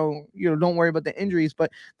 oh, don't worry about the injuries,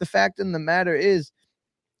 but the fact in the matter is,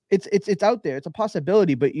 it's out there. It's a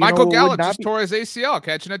possibility, but Michael Gallup just tore his ACL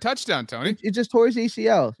catching a touchdown, Tony. It just tore his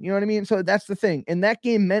ACL. You know what I mean? So that's the thing. And that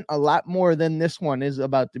game meant a lot more than this one is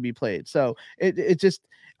about to be played. So it just,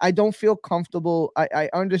 I don't feel comfortable. I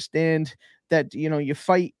understand that, you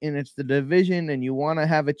fight and it's the division and you want to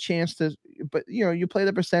have a chance to, but you play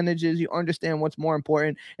the percentages, you understand what's more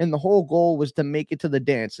important. And the whole goal was to make it to the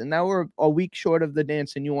dance. And now we're a week short of the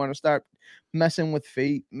dance and you want to start messing with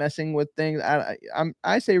fate, messing with things.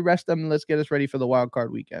 I say rest them and let's get us ready for the wild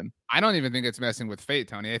card weekend. I don't even think it's messing with fate,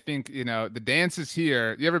 Tony. I think, the dance is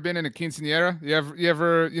here. You ever been in a quinceañera? You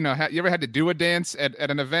ever had to do a dance at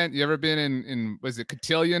an event? You ever been in was it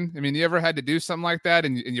cotillion? I mean, you ever had to do something like that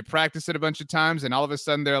and you practice it a bunch of times and all of a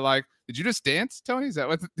sudden they're like, did you just dance, Tony? Is that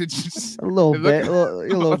what did you just a little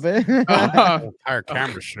bit? Entire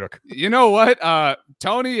camera shook. You know what?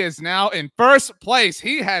 Tony is now in first place.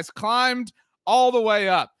 He has climbed all the way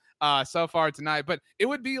up so far tonight. But it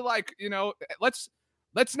would be like, let's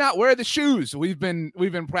not wear the shoes we've been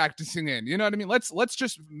practicing in. You know what I mean? Let's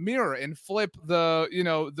just mirror and flip the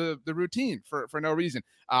routine for no reason.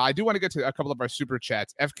 I do want to get to a couple of our super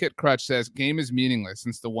chats. F Kit Crutch says game is meaningless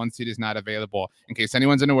since the 1 seed is not available. In case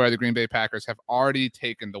anyone's unaware, the Green Bay Packers have already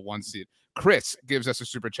taken the 1 seed. Chris gives us a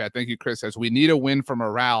super chat. Thank you, Chris. Says we need a win for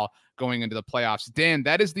morale going into the playoffs. Dan,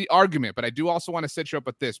 that is the argument, but I do also want to set you up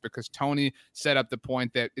with this because Tony set up the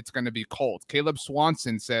point that it's going to be cold. Caleb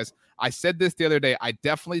Swanson says, I said this the other day. I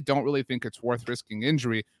definitely don't really think it's worth risking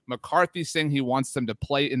injury. McCarthy saying he wants them to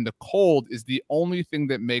play in the cold is the only thing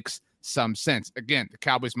that makes some sense. Again, the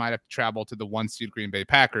Cowboys might have to travel to the 1 seed Green Bay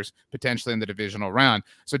Packers, potentially in the divisional round.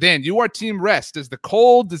 So Dan, you are team rest. Does the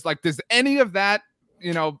cold, does any of that,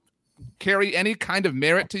 carry any kind of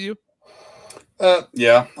merit to you?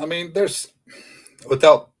 Yeah. I mean, there's,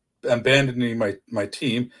 without abandoning my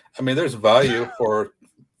team, I mean, there's value for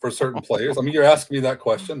certain players. I mean, you're asking me that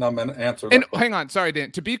question. I'm going to answer that. And hang on. Sorry, Dan.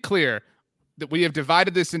 To be clear, that we have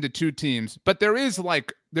divided this into 2 teams, but there is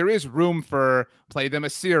room for play them a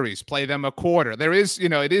series, play them a quarter. There is,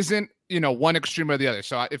 it isn't, one extreme or the other.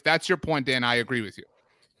 So if that's your point, Dan, I agree with you.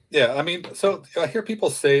 Yeah. I mean, so I hear people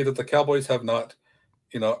say that the Cowboys have not,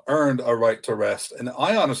 earned a right to rest. And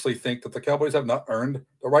I honestly think that the Cowboys have not earned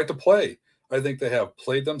the right to play. I think they have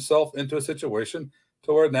played themselves into a situation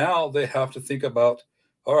to where now they have to think about,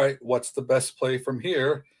 all right, what's the best play from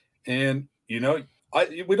here? And, we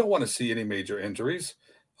don't want to see any major injuries.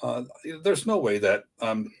 There's no way that,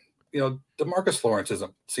 DeMarcus Lawrence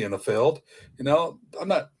isn't seeing the field. I'm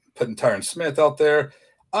not putting Tyron Smith out there.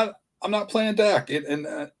 I'm not playing Dak.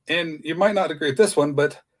 And you might not agree with this one,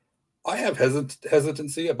 but I have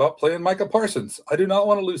hesitancy about playing Micah Parsons. I do not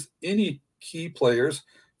want to lose any key players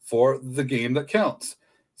for the game that counts.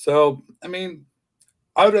 So, I mean,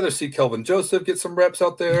 I would rather see Kelvin Joseph get some reps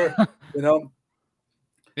out there,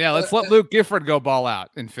 Yeah, let's let Luke Gifford go ball out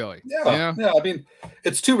in Philly. Yeah, yeah. I mean,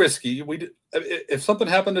 it's too risky. If something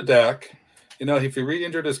happened to Dak, if he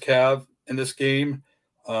re-injured his calf in this game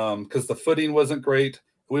because the footing wasn't great,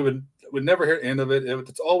 we would never hear the end of it.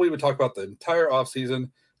 It's all we would talk about the entire offseason.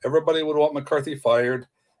 Everybody would want McCarthy fired,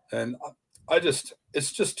 and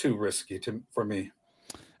it's just too risky for me.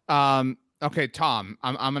 Okay, Tom,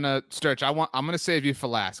 I'm gonna Sturch. I'm gonna save you for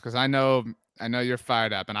last because I know you're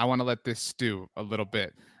fired up, and I want to let this stew a little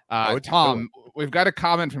bit. Tom, we've got a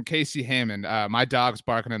comment from Casey Hammond. My dog's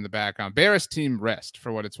barking in the background. Bears team rest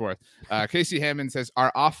for what it's worth. Casey Hammond says,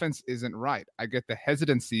 our offense isn't right. I get the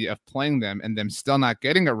hesitancy of playing them and them still not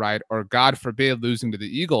getting it right, or God forbid losing to the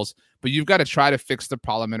Eagles, but you've got to try to fix the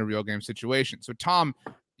problem in a real game situation. So Tom,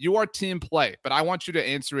 you are team play, but I want you to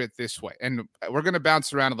answer it this way. And we're going to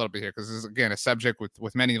bounce around a little bit here because this is, again, a subject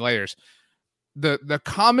with many layers. The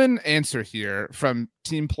common answer here from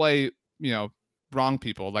team play, wrong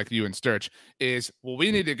people like you and Sturch is, well,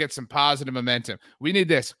 we need to get some positive momentum. We need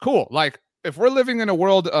this. Cool. Like if we're living in a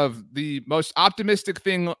world of the most optimistic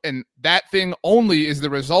thing and that thing only is the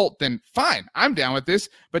result, then fine, I'm down with this.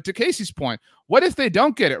 But to Casey's point, what if they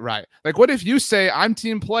don't get it right? Like what if you say I'm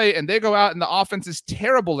team play and they go out and the offense is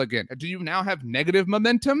terrible again? Do you now have negative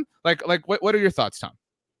momentum? Like what are your thoughts, Tom?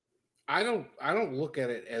 I don't look at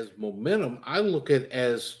it as momentum. I look at it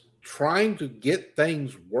as trying to get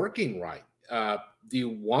things working right. Do you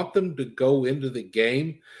want them to go into the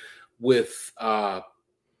game with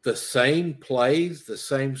the same plays, the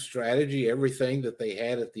same strategy, everything that they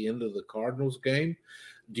had at the end of the Cardinals game?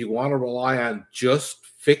 Do you want to rely on just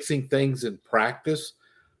fixing things in practice?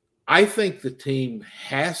 I think the team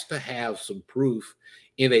has to have some proof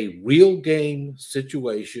in a real game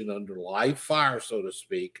situation under live fire, so to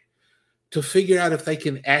speak, to figure out if they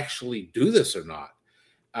can actually do this or not.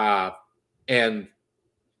 And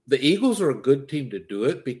the Eagles are a good team to do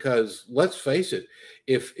it because, let's face it,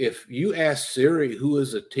 if you ask Siri who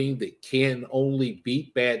is a team that can only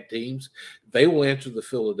beat bad teams, they will answer the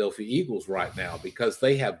Philadelphia Eagles right now because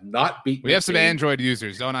they have not beaten. We have some Android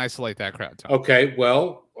users. Don't isolate that crowd, Tom. Okay,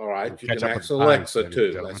 well, all right. You can ask Alexa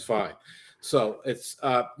too. That's fine. So it's,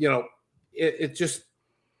 it just,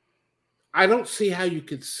 I don't see how you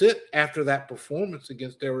could sit after that performance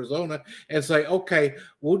against Arizona and say, okay,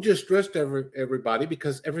 we'll just rest everybody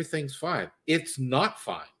because everything's fine. It's not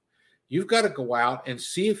fine. You've got to go out and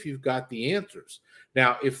see if you've got the answers.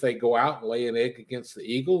 Now, if they go out and lay an egg against the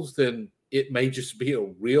Eagles, then it may just be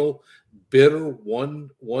a real bitter one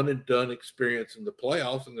and done experience in the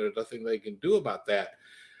playoffs, and there's nothing they can do about that.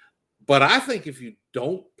 But I think if you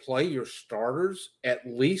don't play your starters, at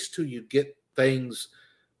least till you get things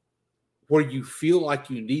where you feel like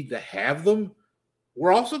you need to have them,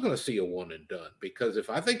 we're also going to see a one and done. Because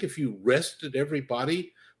if you rested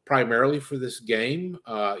everybody primarily for this game,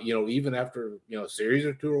 even after a series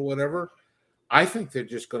or two or whatever, I think they're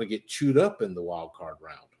just going to get chewed up in the wild card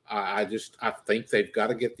round. I think they've got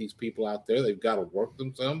to get these people out there. They've got to work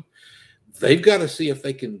them some. They've got to see if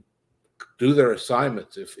they can do their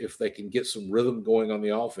assignments, if they can get some rhythm going on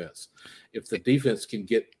the offense, if the defense can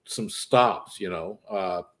get some stops, and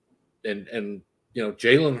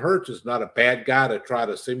Jalen Hurts is not a bad guy to try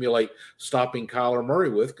to simulate stopping Kyler Murray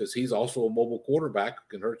with, because he's also a mobile quarterback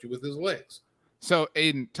who can hurt you with his legs. So,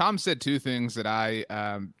 Aidan, Tom said two things that I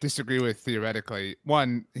disagree with theoretically.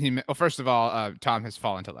 One, first of all, Tom has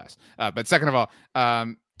fallen to last. But second of all,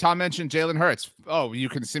 Tom mentioned Jalen Hurts. Oh, you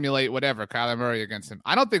can simulate whatever, Kyler Murray against him.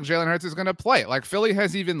 I don't think Jalen Hurts is going to play. Like, Philly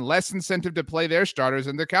has even less incentive to play their starters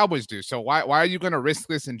than the Cowboys do. So why are you going to risk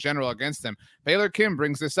this in general against them? Baylor Kim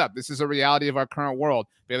brings this up. This is a reality of our current world.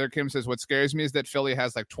 Baylor Kim says, what scares me is that Philly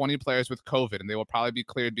has like 20 players with COVID, and they will probably be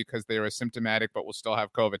cleared because they are asymptomatic, but will still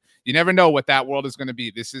have COVID. You never know what that world is going to be.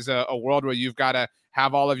 This is a world where you've got to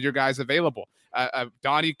have all of your guys available.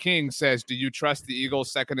 Donnie King says, do you trust the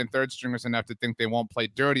Eagles' second and third stringers enough to think they won't play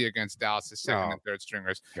dirty against Dallas' second and third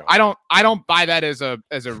stringers? God. I don't buy that as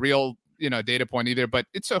a real data point either, but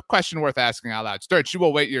it's a question worth asking out loud. Sturch, you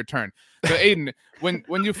will wait your turn. So Aidan,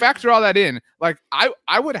 when you factor all that in, like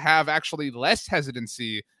I would have actually less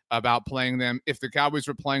hesitancy about playing them if the Cowboys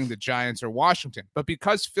were playing the Giants or Washington. But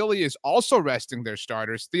because Philly is also resting their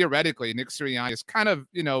starters, theoretically, Nick Sirianni is kind of,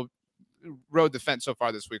 rode the fence so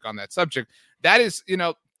far this week on that subject. That is,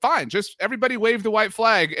 fine. Just everybody wave the white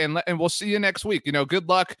flag and we'll see you next week. Good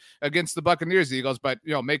luck against the Buccaneers, Eagles, but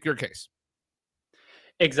make your case.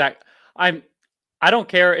 Exactly. I don't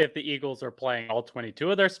care if the Eagles are playing all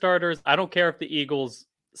 22 of their starters. I don't care if the Eagles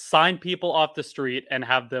sign people off the street and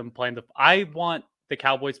have them playing I want the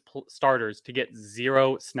Cowboys starters to get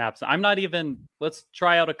 0 snaps. I'm not even, let's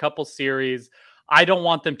try out a couple series. I don't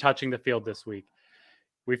want them touching the field this week.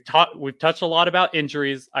 We've touched a lot about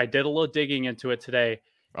injuries. I did a little digging into it today.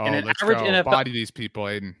 Oh, let's go. NFL, body these people,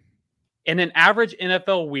 Aidan. In an average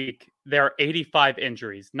NFL week, there are 85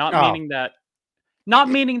 injuries. Meaning that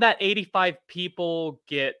 85 people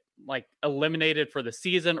get like eliminated for the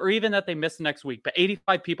season, or even that they miss next week. But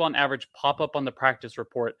 85 people on average pop up on the practice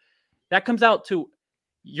report. That comes out to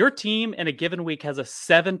your team in a given week has a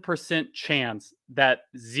 7% chance that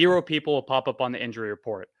 0 people will pop up on the injury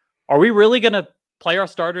report. Are we really going to play our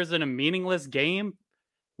starters in a meaningless game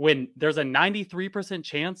when there's a 93%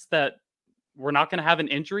 chance that we're not going to have an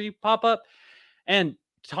injury pop up? And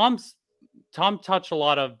Tom touched a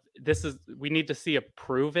lot of this. We need to see a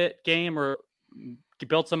prove it game or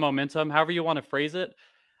build some momentum, however you want to phrase it.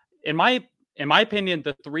 In my opinion,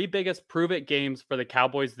 the 3 biggest prove it games for the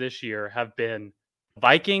Cowboys this year have been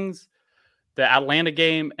Vikings, the Atlanta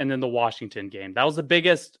game, and then the Washington game. That was the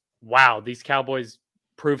biggest. Wow, these Cowboys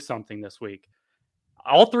proved something this week.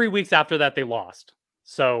 All 3 weeks after that, they lost.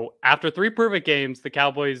 So after 3 prove-it games, the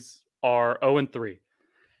Cowboys are 0-3.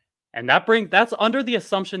 And that's under the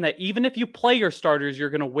assumption that even if you play your starters, you're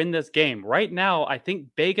going to win this game. Right now, I think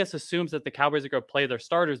Vegas assumes that the Cowboys are going to play their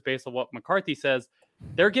starters based on what McCarthy says.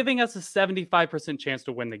 They're giving us a 75% chance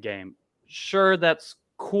to win the game. Sure, that's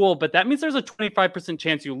cool, but that means there's a 25%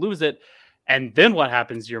 chance you lose it. And then what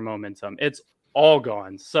happens to your momentum? It's all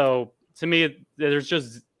gone. So to me, there's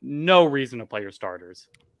just no reason to play your starters.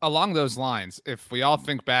 Along those lines, if we all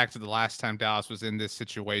think back to the last time Dallas was in this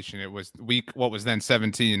situation, it was what was then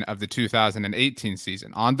 17 of the 2018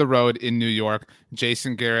 season. On the road in New York,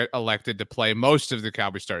 Jason Garrett elected to play most of the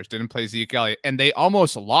Cowboys starters, didn't play Zeke Elliott, and they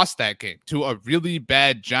almost lost that game to a really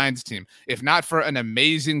bad Giants team. If not for an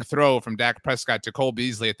amazing throw from Dak Prescott to Cole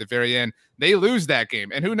Beasley at the very end, they lose that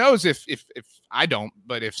game. And who knows if I don't,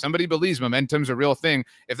 but if somebody believes momentum's a real thing,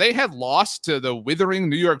 if they had lost to the withering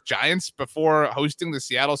New York Giants before hosting the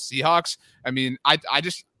Seattle Seahawks, I mean, I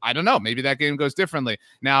don't know. Maybe that game goes differently.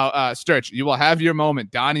 Now, Sturch, you will have your moment.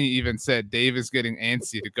 Donnie even said Dave is getting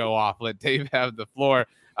antsy to go off. Let Dave have the floor.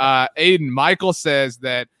 Aidan, Michael says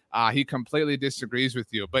that he completely disagrees with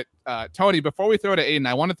you. But Tony, before we throw it to Aidan,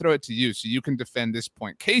 I want to throw it to you so you can defend this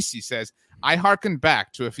point. Casey says, I hearkened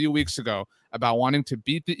back to a few weeks ago about wanting to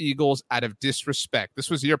beat the Eagles out of disrespect. This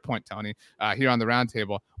was your point, Tony, here on the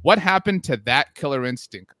roundtable. What happened to that killer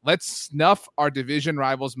instinct? Let's snuff our division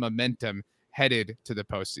rivals' momentum headed to the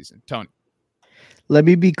postseason. Tony. Let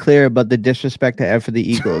me be clear about the disrespect I have for the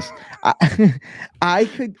Eagles.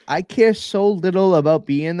 I care so little about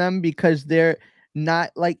beating them because they're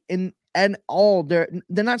not like they're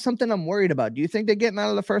not something I'm worried about. Do you think they're getting out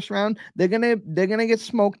of the first round? They're gonna get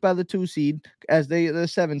smoked by the 2 seed as the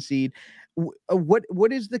 7 seed.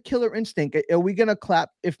 What is the killer instinct? Are we gonna clap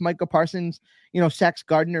if Micah Parsons, sacks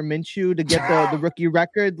Gardner Minshew to get the rookie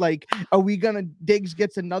record? Like, are we gonna Diggs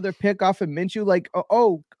gets another pick off of Minshew? Like,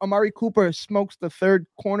 Amari Cooper smokes the 3rd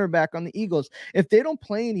cornerback on the Eagles. If they don't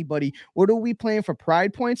play anybody, what are we playing for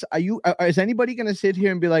pride points? Is anybody gonna sit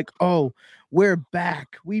here and be like, oh, we're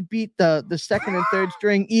back. We beat the 2nd and 3rd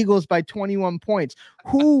string Eagles by 21 points.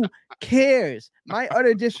 Who cares? My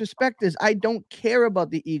utter disrespect is I don't care about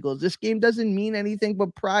the Eagles. This game doesn't mean anything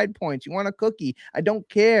but pride points. You want a cookie? I don't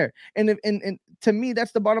care. And to me,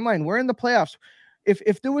 that's the bottom line. We're in the playoffs.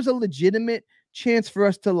 If there was a legitimate chance for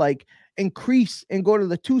us to like increase and go to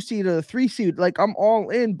the 2 seed or the 3 seed, like I'm all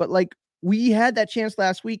in. But like we had that chance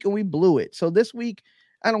last week and we blew it. So this week,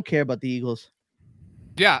 I don't care about the Eagles.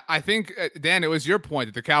 Yeah, I think, Dan, it was your point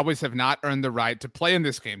that the Cowboys have not earned the right to play in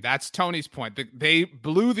this game. That's Tony's point. They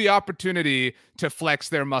blew the opportunity to flex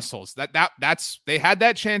their muscles. They had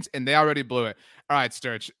that chance and they already blew it. All right,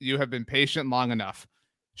 Sturch, you have been patient long enough.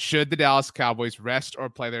 Should the Dallas Cowboys rest or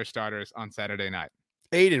play their starters on Saturday night?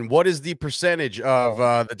 Aidan, what is the percentage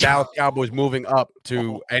of the Dallas Cowboys moving up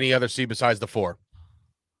to any other seed besides the 4?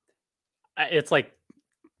 It's like,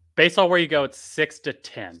 based on where you go, it's 6 to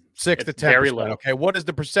 10. 6 to 10%. Very low. Okay, what is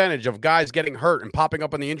the percentage of guys getting hurt and popping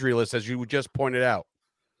up on the injury list, as you just pointed out?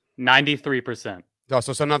 93%. Oh,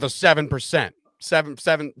 so another 7%. Seven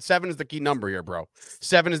is the key number here, bro.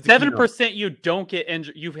 7 is the 7% you don't get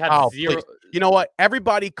injured. You've had 0. Please. You know what?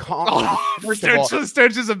 Everybody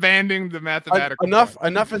Sturch is abandoning the mathematical.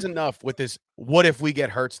 Enough is enough with this. What if we get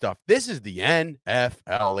hurt stuff? This is the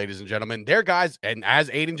NFL, ladies and gentlemen. They're guys, and as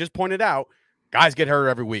Aidan just pointed out, guys get hurt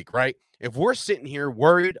every week, right? If we're sitting here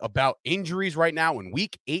worried about injuries right now in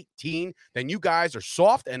week 18, then you guys are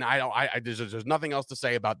soft, and there's nothing else to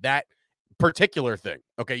say about that particular thing.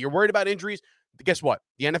 Okay, you're worried about injuries. Guess what?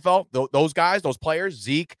 The NFL, those guys, those players,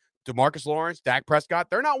 Zeke, DeMarcus Lawrence, Dak Prescott,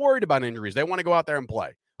 they're not worried about injuries. They want to go out there and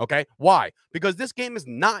play. Okay, why? Because this game is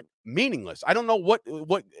not meaningless. I don't know what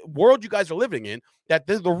world you guys are living in, that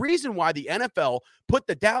the reason why the NFL put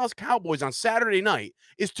the Dallas Cowboys on Saturday night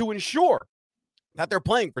is to ensure that they're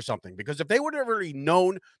playing for something. Because if they would have already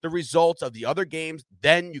known the results of the other games,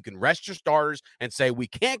 then you can rest your starters and say, we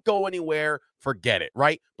can't go anywhere, forget it,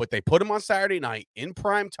 right? But they put them on Saturday night in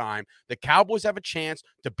prime time. The Cowboys have a chance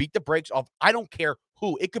to beat the brakes off, I don't care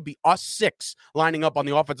who. It could be us 6 lining up on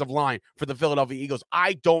the offensive line for the Philadelphia Eagles.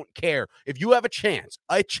 I don't care. If you have a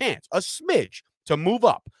smidge to move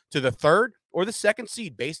up to the 3rd or the 2nd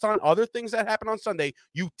seed based on other things that happen on Sunday,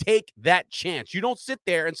 you take that chance. You don't sit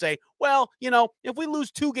there and say, well, if we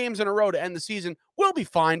lose 2 games in a row to end the season, we'll be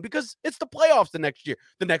fine because it's the playoffs the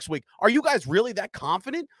next week. Are you guys really that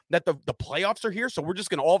confident that the playoffs are here? So we're just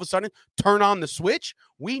going to all of a sudden turn on the switch?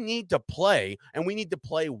 We need to play, and we need to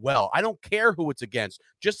play well. I don't care who it's against.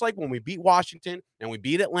 Just like when we beat Washington and we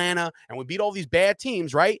beat Atlanta and we beat all these bad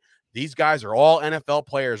teams, right? These guys are all NFL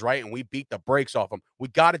players, right? And we beat the brakes off them. We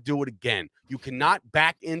got to do it again. You cannot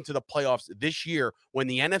back into the playoffs this year when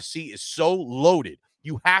the NFC is so loaded.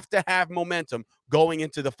 You have to have momentum going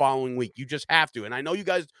into the following week. You just have to. And I know you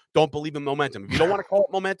guys don't believe in momentum. If you don't want to call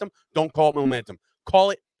it momentum, don't call it momentum.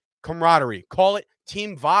 Call it camaraderie. Call it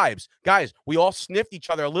team vibes. Guys, we all sniffed each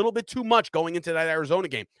other a little bit too much going into that Arizona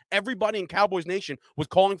game. Everybody in Cowboys Nation was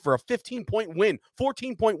calling for a 15-point win,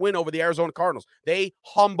 14-point win over the Arizona Cardinals. They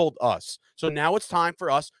humbled us. So now it's time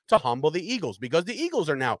for us to humble the Eagles, because the Eagles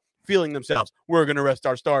are now feeling themselves. We're going to rest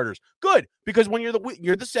our starters. Good, because when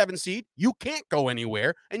you're the 7 seed, you can't go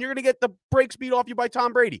anywhere, and you're going to get the brakes beat off you by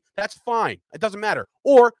Tom Brady. That's fine. It doesn't matter.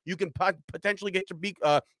 Or you can potentially get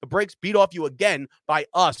the brakes beat off you again by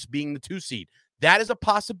us being the 2 seed. That is a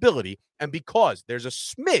possibility, and because there's a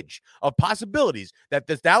smidge of possibilities that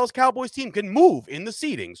this Dallas Cowboys team can move in the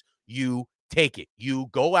seedings, you take it. You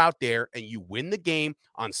go out there and you win the game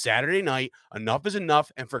on Saturday night. Enough is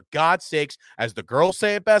enough, and for God's sakes, as the girls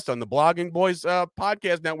say it best on the Blogging Boys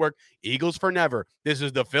podcast network, Eagles for never. This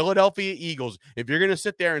is the Philadelphia Eagles. If you're going to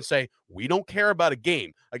sit there and say, we don't care about a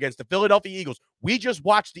game against the Philadelphia Eagles, we just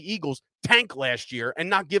watched the Eagles tank last year and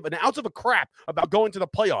not give an ounce of a crap about going to the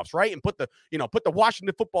playoffs, right? And put the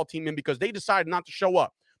Washington football team in because they decided not to show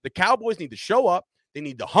up. The Cowboys need to show up. They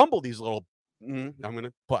need to humble these little I'm going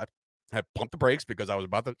to pump the brakes because I was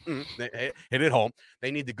about to hit it home.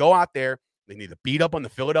 They need to go out there. They need to beat up on the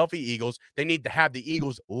Philadelphia Eagles. They need to have the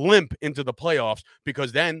Eagles limp into the playoffs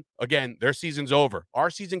because then, again, their season's over. Our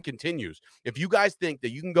season continues. If you guys think that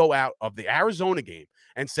you can go out of the Arizona game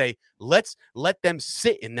and say, let's let them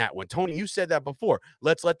sit in that one. Tony, you said that before.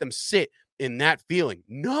 Let's let them sit in that feeling.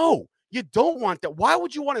 No, you don't want that. Why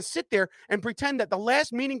would you want to sit there and pretend that the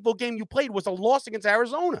last meaningful game you played was a loss against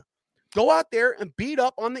Arizona? Go out there and beat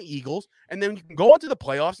up on the Eagles, and then you can go into the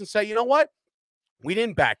playoffs and say, you know what? We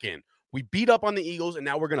didn't back in. We beat up on the Eagles, and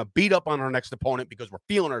now we're going to beat up on our next opponent because we're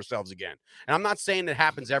feeling ourselves again. And I'm not saying it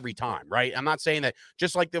happens every time, right? I'm not saying that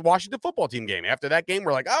just like the Washington football team game. After that game,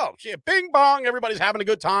 we're like, oh, shit, bing bong, everybody's having a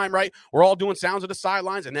good time, right? We're all doing sounds of the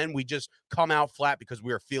sidelines, and then we just come out flat because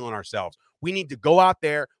we are feeling ourselves. We need to go out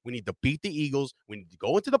there. We need to beat the Eagles. We need to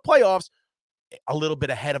go into the playoffs a little bit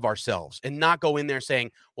ahead of ourselves and not go in there saying,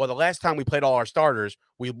 well, the last time we played all our starters,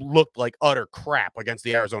 we looked like utter crap against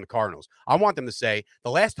the Arizona Cardinals. I want them to say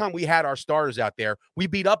the last time we had our starters out there, we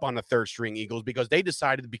beat up on the third string Eagles because they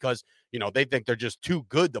decided because, they think they're just too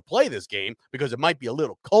good to play this game because it might be a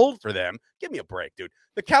little cold for them. Give me a break, dude.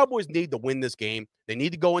 The Cowboys need to win this game. They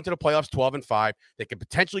need to go into the playoffs 12-5. They can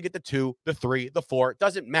potentially get the 2, the 3, the 4. It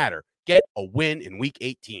doesn't matter. Get a win in week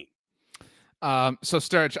 18. So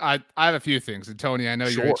Sturch, I have a few things, and Tony, I know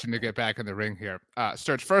you're itching to get back in the ring here.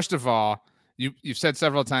 Sturch, first of all, you've said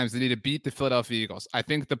several times they need to beat the Philadelphia Eagles. I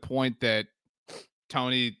think the point that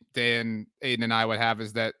Tony, Dan, Aidan, and I would have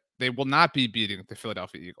is that they will not be beating the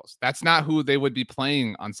Philadelphia Eagles. That's not who they would be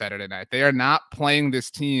playing on Saturday night. They are not playing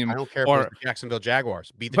this team. I don't care if it's the Jacksonville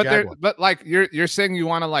Jaguars. Beat the Jaguars. But like you're saying you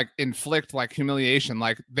want to like inflict like humiliation.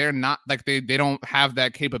 Like they're not like they don't have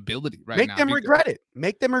that capability right now. Make them regret it.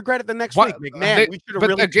 Make them regret it the next week. Like, man, we should have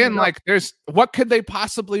really. But again, like what could they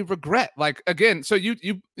possibly regret? Like again, so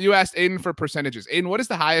you asked Aidan for percentages. Aidan, what is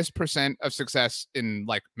the highest percent of success in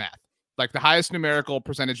like math? Like the highest numerical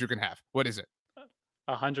percentage you can have? What is it?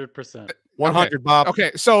 100%. 100, Bob.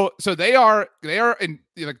 Okay, so they are in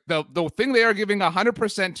like the thing they are giving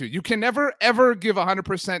 100% to. You can never ever give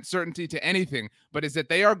 100% certainty to anything, but is that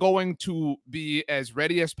they are going to be as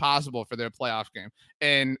ready as possible for their playoff game.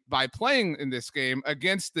 And by playing in this game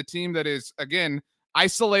against the team that is again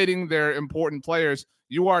isolating their important players,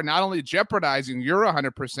 you are not only jeopardizing your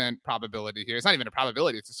 100% probability here. It's not even a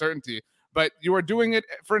probability; it's a certainty. But you are doing it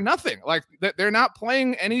for nothing. Like they're not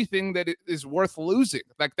playing anything that is worth losing.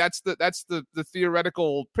 Like that's the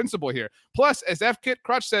theoretical principle here. Plus, as F. Kit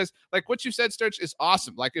Crutch says, like what you said, Sturch, is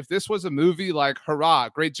awesome. Like if this was a movie, like hurrah,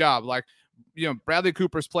 great job. Like Bradley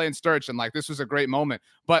Cooper's playing Sturch, and like this was a great moment.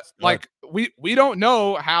 But like we don't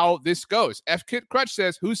know how this goes. F. Kit Crutch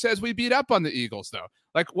says, who says we beat up on the Eagles though?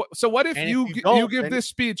 Like so what if you give this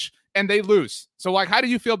speech and they lose? So like how do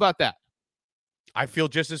you feel about that? I feel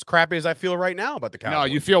just as crappy as I feel right now about the Cowboys. No,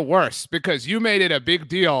 you feel worse because you made it a big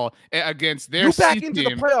deal against their back C into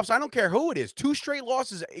team. The playoffs. I don't care who it is. 2 straight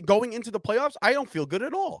losses going into the playoffs. I don't feel good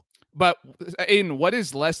at all. But Aidan, what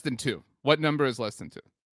is less than 2? What number is less than 2?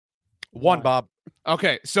 1, Bob.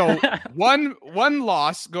 Okay, so one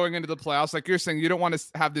loss going into the playoffs, like you're saying, you don't want to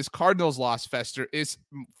have this Cardinals loss fester, is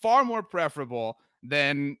far more preferable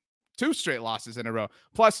than 2 straight losses in a row.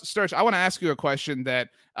 Plus, Sturch, I want to ask you a question that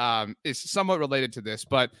is somewhat related to this,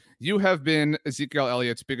 but you have been Ezekiel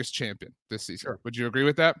Elliott's biggest champion this season. Sure. Would you agree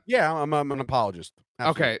with that? Yeah, I'm an apologist.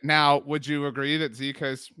 Absolutely. Okay, now, would you agree that Zeke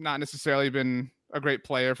has not necessarily been a great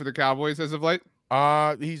player for the Cowboys as of late?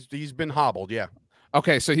 He's been hobbled, yeah.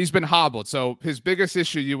 Okay, so he's been hobbled. So his biggest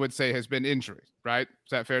issue, you would say, has been injury, right? Is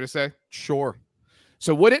that fair to say? Sure.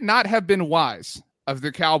 So would it not have been wise of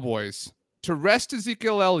the Cowboys to rest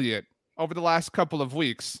Ezekiel Elliott over the last couple of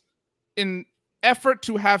weeks in effort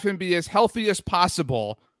to have him be as healthy as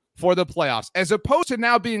possible for the playoffs, as opposed to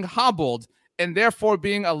now being hobbled and therefore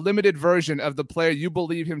being a limited version of the player you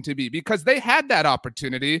believe him to be? Because they had that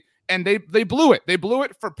opportunity and they blew it. They blew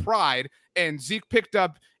it for pride, and Zeke picked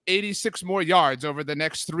up 86 more yards over the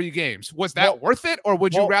next 3 games. Was that worth it, or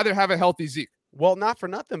would you rather have a healthy Zeke? Well, not for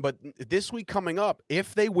nothing, but this week coming up,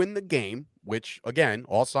 if they win the game, which, again,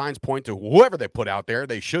 all signs point to whoever they put out there,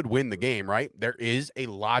 they should win the game, right? There is a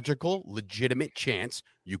logical, legitimate chance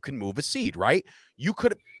you can move a seed, right? You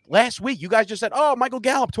could last week, you guys just said, oh, Michael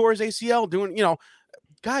Gallup tore his ACL doing,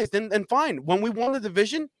 guys, then fine. When we won the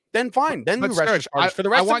division, then fine. Then we rest for the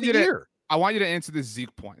rest of the year. I want you to answer the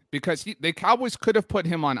Zeke point, because the Cowboys could have put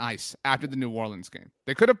him on ice after the New Orleans game.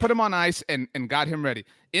 They could have put him on ice and got him ready.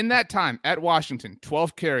 In that time at Washington,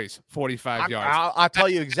 12 carries, 45 yards. I'll tell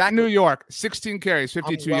you exactly. New York, 16 carries,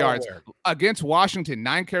 52 yards. Aware. Against Washington,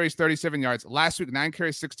 9 carries, 37 yards. Last week, 9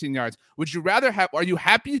 carries, 16 yards. Are you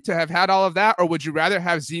happy to have had all of that, or would you rather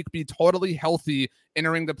have Zeke be totally healthy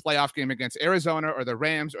entering the playoff game against Arizona or the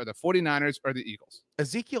Rams or the 49ers or the Eagles?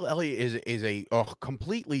 Ezekiel Elliott is a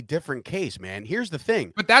completely different case, man. Here's the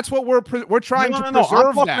thing. But that's what we're trying to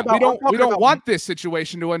preserve that. We don't want this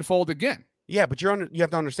situation to unfold again. Yeah, but you have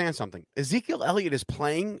to understand something. Ezekiel Elliott is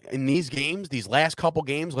playing in these games, these last couple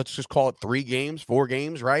games. Let's just call it 3 games, 4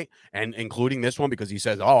 games, right? And including this one, because he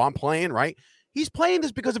says, "Oh, I'm playing," right? He's playing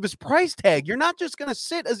this because of his price tag. You're not just going to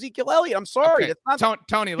sit Ezekiel Elliott. I'm sorry. Okay. That's not,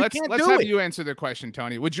 Tony, let's have you answer the question,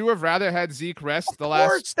 Tony. Would you have rather had Zeke rest the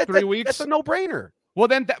last 3 weeks? That's a no-brainer. Well,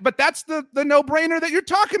 then, but that's the no-brainer that you're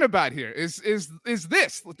talking about here. Is this?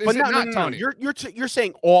 Is it not, Tony? You're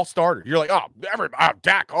saying all starter. You're like,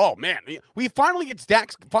 Dak. Oh man,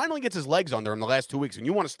 Dak finally gets his legs under him the last 2 weeks, and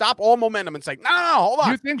you want to stop all momentum and say, no, hold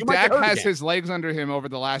on. You think Dak has his legs under him over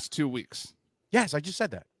the last 2 weeks? Yes, I just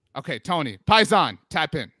said that. Okay, Tony, Paisan,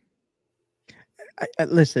 tap in.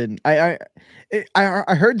 Listen, I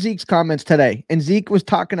heard Zeke's comments today, and Zeke was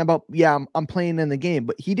talking about, I'm playing in the game,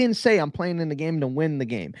 but he didn't say I'm playing in the game to win the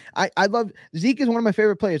game. I love Zeke is one of my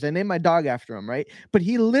favorite players. I named my dog after him, right? But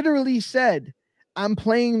he literally said, I'm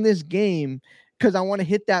playing this game because I want to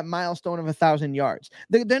hit that milestone of 1,000 yards.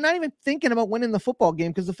 They're not even thinking about winning the football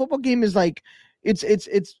game, because the football game is like,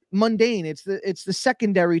 it's mundane. It's the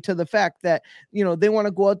secondary to the fact that, they want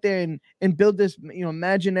to go out there and build this,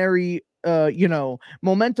 imaginary,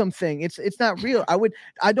 momentum thing. It's not real.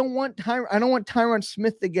 I don't want Tyron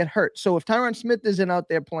Smith to get hurt. So if Tyron Smith isn't out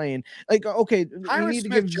there playing, like, okay, Tyron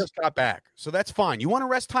Smith just got back, so that's fine. You want to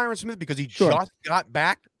rest Tyron Smith because he just got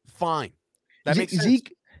back? Fine. That makes sense.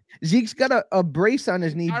 Zeke's got a brace on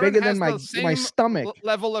his knee bigger than my stomach.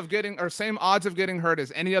 Level of getting, or same odds of getting hurt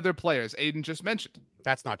as any other players Aidan just mentioned.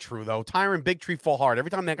 That's not true, though. Tyron Big Tree fall hard.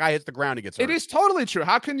 Every time that guy hits the ground, he gets hurt. It is totally true.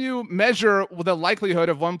 How can you measure the likelihood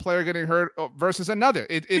of one player getting hurt versus another?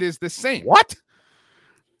 It is the same. What?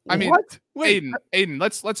 I mean, what? Aidan,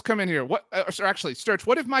 let's come in here. What? Actually, Sturch,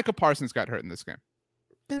 what if Micah Parsons got hurt in this game?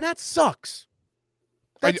 Then that sucks.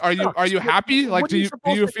 Are you happy? Like, do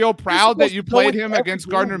you feel proud that you played him against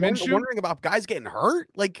Gardner Minshew? Wondering about guys getting hurt?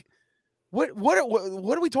 Like, what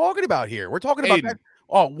are we talking about here? We're talking about that.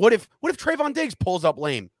 Oh, what if Trayvon Diggs pulls up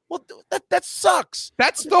lame? Well, that sucks.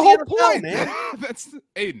 That's the whole point, man. That's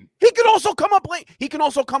Aidan. He can also come up lame. He can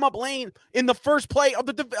also come up lame in the first play of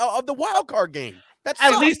the wild card game. That's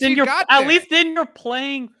at least in you're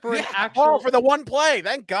playing for an actual for the one play.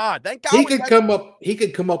 Thank God. He could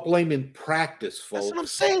come up lame in practice, folks. That's what I'm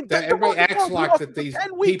saying. That everybody acts like that these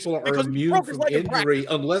people are immune from injury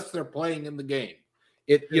unless they're playing in the game.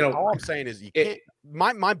 All I'm saying is you can't.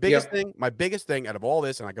 My biggest thing out of all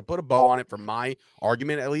this, and I can put a bow on it for my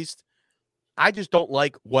argument at least, I just don't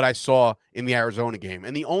like what I saw in the Arizona game.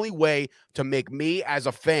 And the only way to make me, as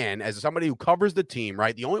a fan, as somebody who covers the team,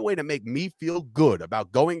 right, the only way to make me feel good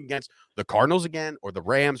about going against the Cardinals again or the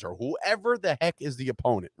Rams or whoever the heck is the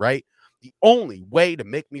opponent, right, the only way to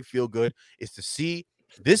make me feel good is to see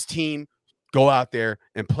this team go out there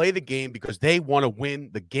and play the game because they want to win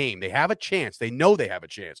the game. They have a chance. They know they have a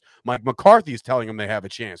chance. Mike McCarthy is telling them they have a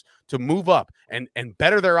chance to move up and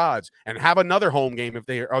better their odds and have another home game if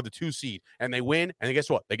they are the 2 seed and they win. And guess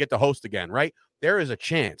what? They get to host again, right? There is a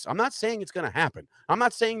chance. I'm not saying it's going to happen. I'm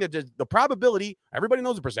not saying that the probability, everybody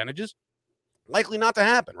knows the percentages, likely not to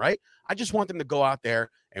happen, right? I just want them to go out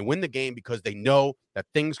there and win the game because they know that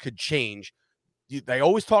things could change. They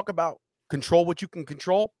always talk about control what you can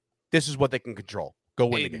control. This is what they can control. Go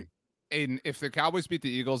win the game. Aidan, if the Cowboys beat the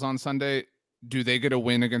Eagles on Sunday, do they get a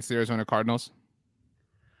win against the Arizona Cardinals?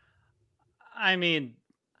 I mean,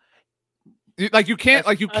 you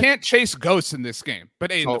can't chase ghosts in this game.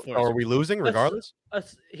 But Aidan, are we losing regardless?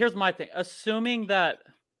 Here's my thing. Assuming that,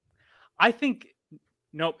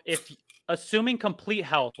 assuming complete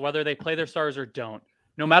health, whether they play their stars or don't,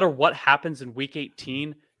 no matter what happens in Week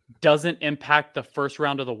 18, doesn't impact the first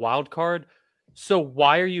round of the wild card. So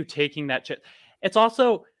why are you taking that chance? It's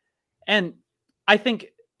also, and I think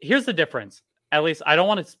here's the difference. At least I don't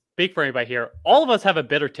want to speak for anybody here. All of us have a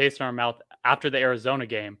bitter taste in our mouth after the Arizona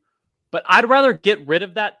game, but I'd rather get rid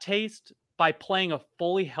of that taste by playing a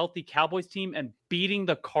fully healthy Cowboys team and beating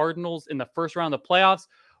the Cardinals in the first round of the playoffs,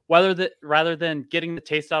 rather than getting the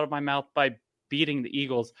taste out of my mouth by beating the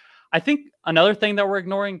Eagles. I think another thing that we're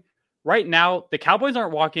ignoring right now, the Cowboys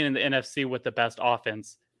aren't walking in the NFC with the best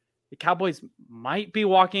offense. the Cowboys might be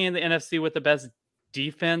walking in the NFC with the best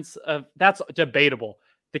defense. That's debatable.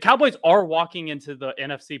 The Cowboys are walking into the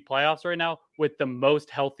NFC playoffs right now with the most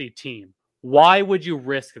healthy team. Why would you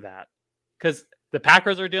risk that? Because the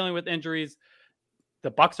Packers are dealing with injuries.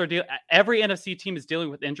 The Bucs are dealing. Every NFC team is dealing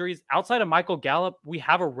with injuries. Outside of Michael Gallup, we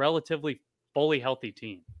have a relatively fully healthy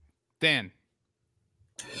team. Dan.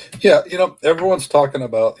 Yeah, everyone's talking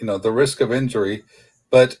about the risk of injury,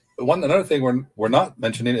 but another thing we're not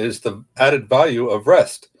mentioning is the added value of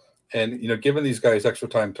rest, and giving these guys extra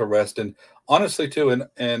time to rest. And honestly, too,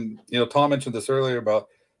 and Tom mentioned this earlier about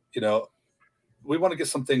we want to get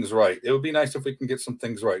some things right. It would be nice if we can get some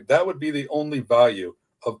things right. That would be the only value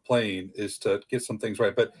of playing, is to get some things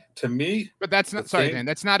right. But to me, that's not Dan.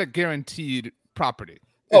 That's not a guaranteed property.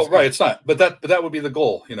 Right, it's not. But that would be the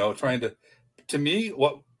goal. Trying to me,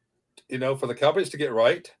 what for the Cowboys to get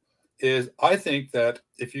right is, I think that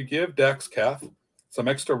if you give Dak's calf some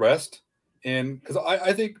extra rest, and because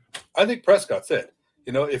I think Prescott's it.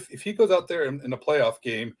 If he goes out there in a playoff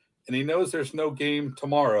game and he knows there's no game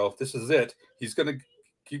tomorrow, this is it. He's going to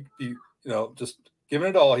keep just giving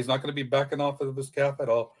it all. He's not going to be backing off of his calf at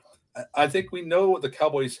all. I think we know the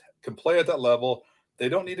Cowboys can play at that level. They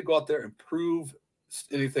don't need to go out there and prove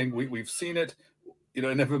anything. We've seen it.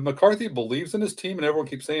 And if McCarthy believes in his team, and everyone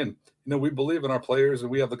keeps saying, we believe in our players and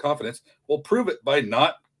we have the confidence, we'll prove it by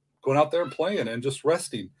not going out there and playing and just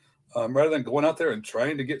resting, rather than going out there and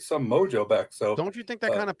trying to get some mojo back. So don't you think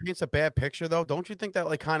that kind of paints a bad picture, though? Don't you think that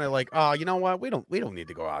oh, you know what? We don't need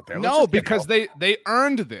to go out there. No, because they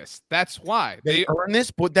earned this. That's why they earned this.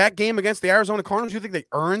 But that game against the Arizona Cardinals, you think they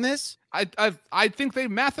earned this? I think they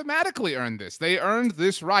mathematically earned this. They earned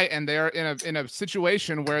this right, and they're in a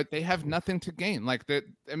situation where they have nothing to gain. They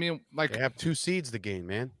have 2 seeds to gain,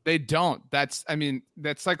 man. They don't. That's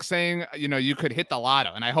like saying you could hit the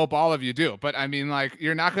lotto, and I hope all of you do. But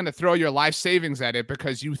you're not going to throw your life savings at it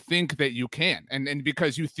because you think that you can, and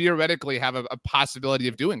because you theoretically have a possibility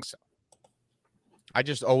of doing so. I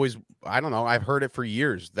don't know. I've heard it for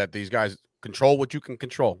years that these guys control what you can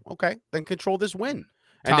control. Okay, then control this win.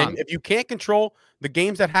 And then if you can't control the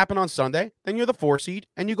games that happen on Sunday, then you're the 4 seed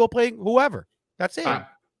and you go play whoever. That's it.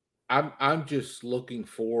 I'm just looking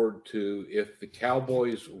forward to, if the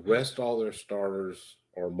Cowboys rest all their starters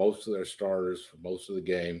or most of their starters for most of the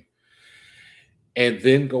game, and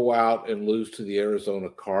then go out and lose to the Arizona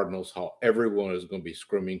Cardinals, how everyone is going to be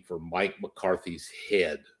screaming for Mike McCarthy's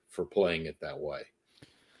head for playing it that way.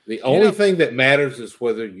 The only thing that matters is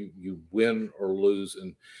whether you win or lose.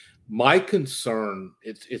 And my concern,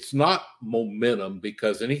 it's not momentum,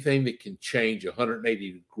 because anything that can change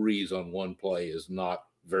 180 degrees on one play is not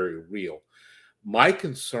very real. My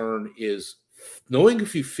concern is knowing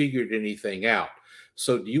if you figured anything out.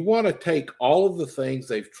 So do you want to take all of the things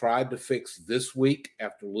they've tried to fix this week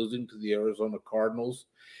after losing to the Arizona Cardinals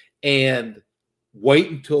and wait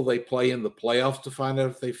until they play in the playoffs to find out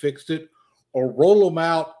if they fixed it, or roll them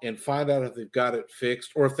out and find out if they've got it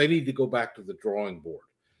fixed, or if they need to go back to the drawing board?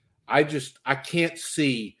 I can't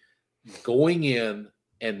see going in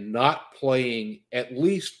and not playing at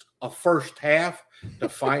least a first half to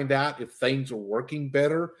find out if things are working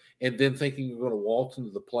better, and then thinking you're going to waltz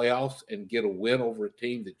into the playoffs and get a win over a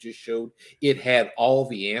team that just showed it had all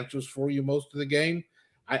the answers for you most of the game.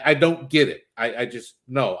 I don't get it. I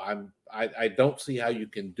don't see how you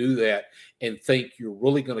can do that and think you're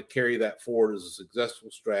really going to carry that forward as a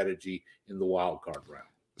successful strategy in the wild card round.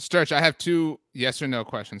 Sturch, I have 2 yes or no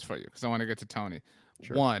questions for you, because I want to get to Tony.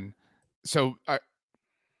 Sure. 1, so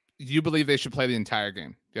you believe they should play the entire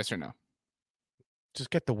game? Yes or no? Just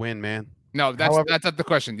get the win, man. No, that's not the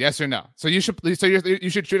question. Yes or no? So you should treat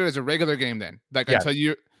it as a regular game then, until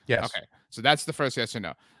you. Yes. Okay. So that's the first yes or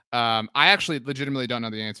no. I actually legitimately don't know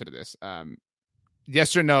the answer to this.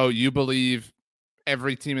 Yes or no? You believe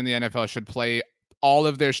every team in the NFL should play all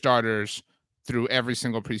of their starters through every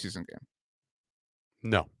single preseason game?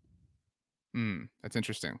 No. That's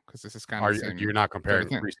interesting, because this is kind of the same. You're not comparing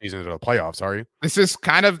the preseason to the playoffs, are you? This is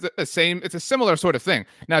kind of the same. It's a similar sort of thing.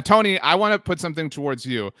 Now, Tony, I want to put something towards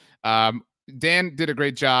you. Dan did a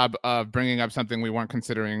great job of bringing up something we weren't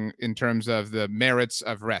considering in terms of the merits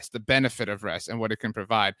of rest, the benefit of rest, and what it can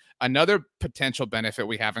provide. Another potential benefit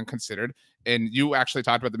we haven't considered, and you actually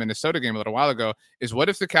talked about the Minnesota game a little while ago, is what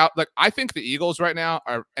if I think the Eagles right now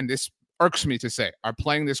are, and this irks me to say, are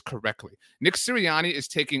playing this correctly. Nick Sirianni is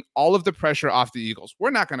taking all of the pressure off the Eagles.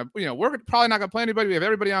 We're not going to, we're probably not going to play anybody. We have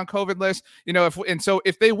everybody on COVID list, so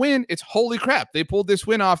if they win, it's holy crap. They pulled this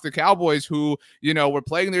win off the Cowboys, who, were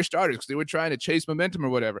playing their starters because they were trying to chase momentum or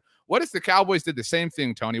whatever. What if the Cowboys did the same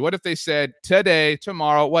thing, Tony? What if they said today,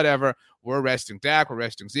 tomorrow, whatever, we're resting Dak, we're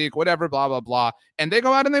resting Zeke, whatever, blah, blah, blah. And they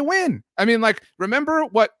go out and they win. I mean, like, remember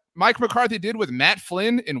what Mike McCarthy did with Matt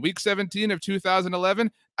Flynn in week 17 of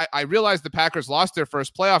 2011? I realized the Packers lost their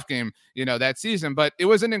first playoff game, that season, but it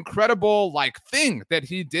was an incredible thing that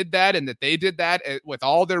he did that and that they did that with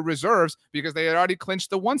all their reserves because they had already clinched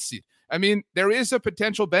the 1 seed. I mean, there is a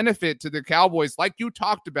potential benefit to the Cowboys, like you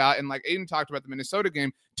talked about, and like Aidan talked about the Minnesota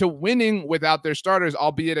game, to winning without their starters,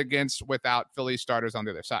 albeit without Philly starters on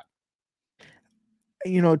the other side.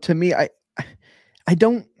 To me, I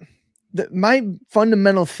don't. My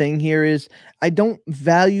fundamental thing here is I don't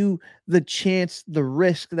value the chance, the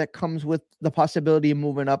risk that comes with the possibility of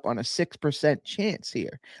moving up on a 6% chance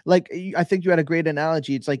here. Like, I think you had a great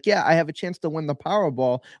analogy. It's like, yeah, I have a chance to win the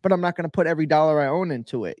Powerball, but I'm not going to put every dollar I own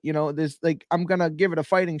into it. There's I'm going to give it a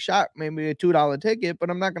fighting shot, maybe a $2 ticket, but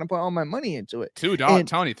I'm not going to put all my money into it. $2,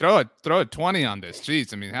 Tony, throw a 20 on this.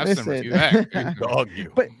 Jeez, I mean, have some respect. Dog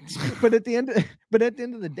you. But at the end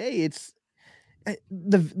of the day, it's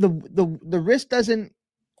the risk doesn't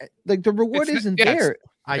the reward isn't there.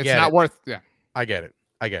 It's not worth. Yeah, I get it.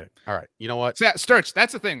 All right. You know what? Sturch,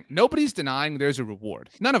 that's the thing. Nobody's denying there's a reward.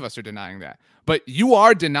 None of us are denying that. But you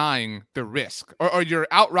are denying the risk or you're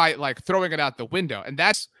outright throwing it out the window. And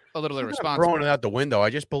that's a little irresponsible. Throwing it out the window. I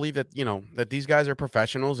just believe that, that these guys are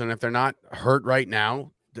professionals. And if they're not hurt right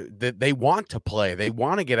now, they want to play. They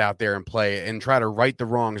want to get out there and play and try to right the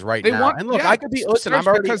wrongs now. And look, I could be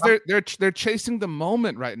because they're chasing the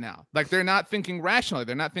moment right now. They're not thinking rationally.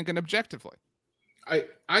 They're not thinking objectively. I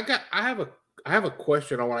have a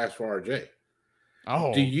question I want to ask for RJ.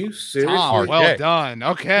 Oh, do you seriously? Tom, well done.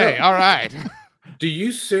 Okay, all right. Do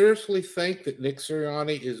you seriously think that Nick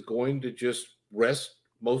Sirianni is going to just rest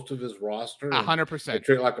most of his roster?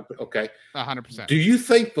 100%. Okay. 100%. Do you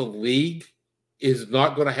think the league is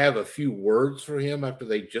not going to have a few words for him after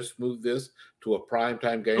they just moved this to a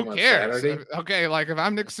primetime game on Saturday? Okay, if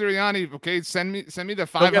I'm Nick Sirianni, okay, send me the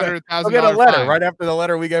 $500,000. Get a letter fine. Right after the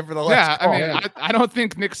letter we get for the last call. I mean, I don't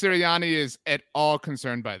think Nick Sirianni is at all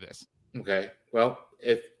concerned by this. Okay, well,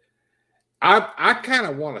 if I kind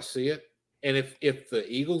of want to see it, and if the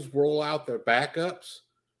Eagles roll out their backups,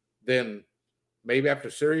 then maybe after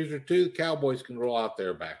a series or two, the Cowboys can roll out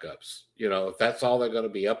their backups. If that's all they're going to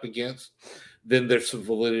be up against, then there's some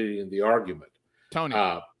validity in the argument. Tony,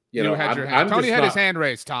 Tony had his hand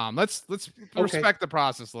raised. Tom, let's respect the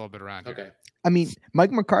process a little bit around here. Okay. I mean,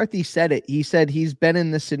 Mike McCarthy said it. He said he's been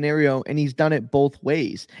in this scenario and he's done it both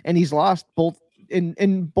ways, and he's lost both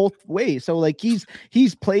in both ways. So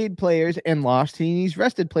he's played players and lost, and he's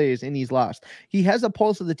rested players and he's lost. He has a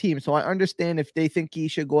pulse of the team. So I understand if they think he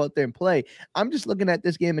should go out there and play. I'm just looking at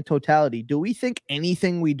this game in totality. Do we think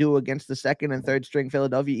anything we do against the second and third string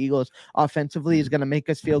Philadelphia Eagles offensively is going to make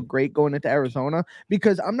us feel great going into Arizona?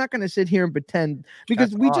 Because I'm not going to sit here and pretend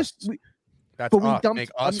because make us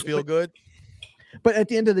feel good. But at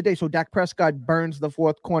the end of the day, so Dak Prescott burns the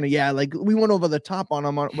fourth corner. Yeah, we went over the top on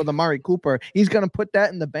him with Amari Cooper. He's going to put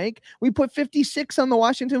that in the bank. We put 56 on the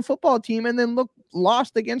Washington football team and then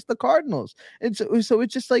lost against the Cardinals. And so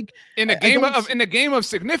it's just in a game of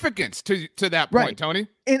significance to that point, right. Tony.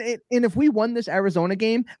 And if we won this Arizona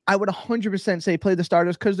game, I would 100% say play the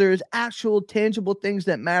starters because there's actual tangible things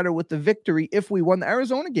that matter with the victory if we won the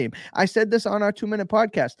Arizona game. I said this on our 2-minute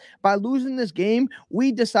podcast. By losing this game,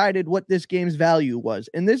 we decided what this game's value was.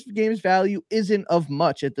 And this game's value isn't of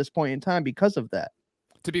much at this point in time because of that.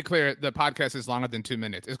 To be clear, the podcast is longer than 2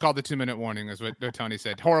 minutes. It's called the 2-minute warning, is what Tony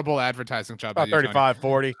said. Horrible advertising job. About 35,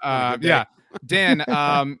 40. Yeah. Dan,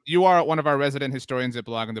 you are one of our resident historians at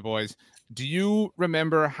Blogging the Boys. Do you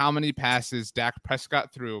remember how many passes Dak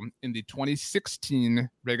Prescott threw in the 2016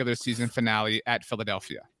 regular season finale at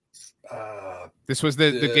Philadelphia? This was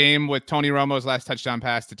the game with Tony Romo's last touchdown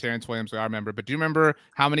pass to Terrence Williams. I remember. But do you remember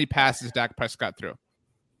how many passes Dak Prescott threw?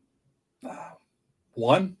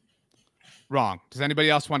 1. Wrong. Does anybody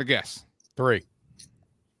else want to guess? 3.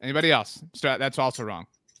 Anybody else? That's also wrong.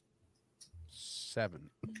 7.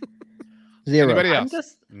 0. Anybody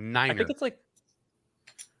else? 9. I think it's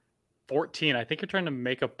 14. I think you're trying to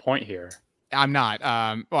make a point here. I'm not.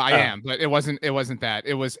 I am, but it wasn't that.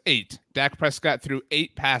 It was 8. Dak Prescott threw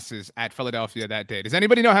 8 passes at Philadelphia that day. Does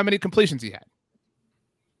anybody know how many completions he had?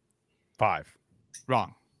 5.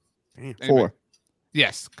 Wrong. 4.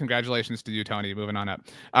 Yes. Congratulations to you, Tony. Moving on up.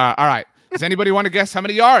 All right. Does anybody want to guess how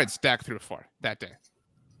many yards Dak threw for that day?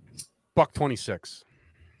 $126.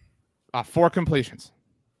 4 completions.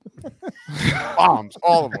 Bombs,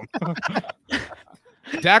 all of them.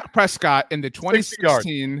 Dak Prescott in the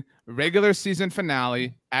 2016 regular season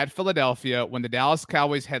finale at Philadelphia when the Dallas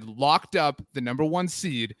Cowboys had locked up the number 1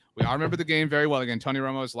 seed. We all remember the game very well. Again, Tony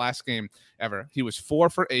Romo's last game ever. He was 4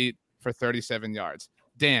 for 8, for 37 yards.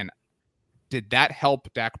 Dan, did that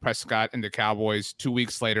help Dak Prescott and the Cowboys 2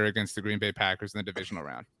 weeks later against the Green Bay Packers in the divisional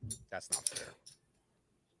round? That's not fair.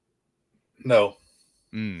 No.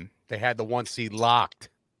 They had the 1 seed locked.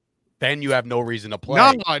 Then you have no reason to play.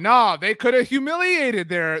 No, they could have humiliated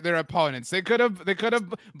their opponents. They could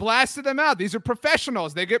have blasted them out. These are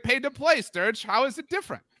professionals. They get paid to play, Sturch. How is it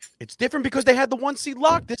different? It's different because they had the 1 seed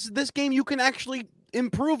locked. This game you can actually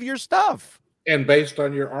improve your stuff. And based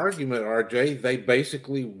on your argument, RJ, they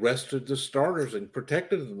basically rested the starters and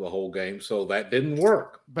protected them the whole game, so that didn't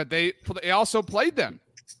work. But they also played them.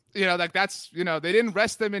 They didn't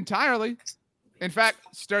rest them entirely. In fact,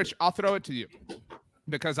 Sturch, I'll throw it to you,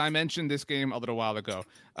 because I mentioned this game a little while ago.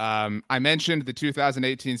 I mentioned the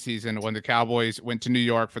 2018 season when the Cowboys went to New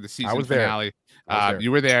York for the season finale.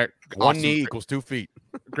 You were there. One knee equals 2 feet.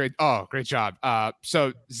 Great. Oh, great job.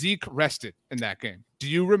 So Zeke rested in that game. Do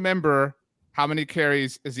you remember how many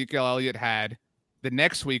carries Ezekiel Elliott had the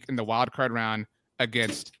next week in the wild card round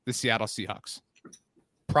against the Seattle Seahawks?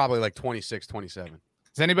 Probably like 26, 27.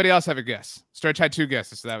 Does anybody else have a guess? Sturch had 2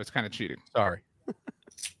 guesses, so that was kind of cheating. Sorry.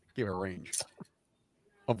 Give a range.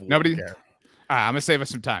 Nobody? I'm going to save us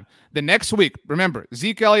some time. The next week, remember,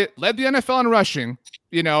 Zeke Elliott led the NFL in rushing,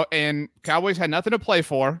 and Cowboys had nothing to play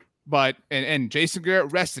for, and Jason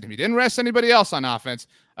Garrett rested him. He didn't rest anybody else on offense,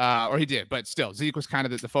 or he did, but still, Zeke was kind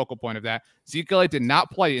of the focal point of that. Zeke Elliott did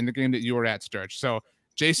not play in the game that you were at, Sturch. So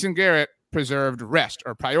Jason Garrett preserved rest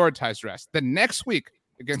or prioritized rest. The next week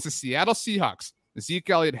against the Seattle Seahawks, Zeke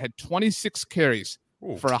Elliott had 26 carries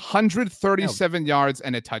for 137 yards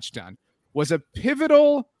and a touchdown. Was a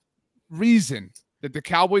pivotal reason that the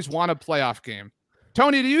Cowboys won a playoff game.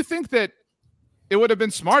 Tony, do you think that it would have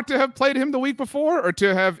been smart to have played him the week before, or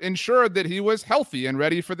to have ensured that he was healthy and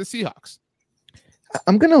ready for the Seahawks?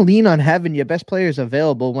 I'm going to lean on having your best players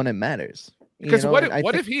available when it matters. Because what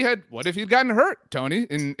if he'd gotten hurt, Tony,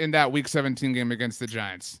 in that Week 17 game against the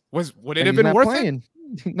Giants? Would it have been worth it?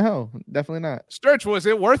 No, definitely not. Sturch, was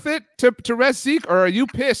it worth it to rest Zeke, or are you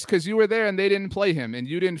pissed because you were there and they didn't play him and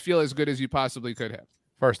you didn't feel as good as you possibly could have?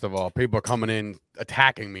 First of all, people are coming in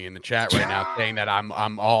attacking me in the chat right now, saying that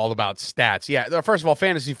I'm all about stats. Yeah, first of all,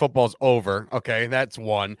 fantasy football's over. Okay, that's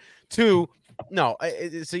 1. 2, no.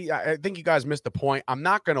 See, I think you guys missed the point. I'm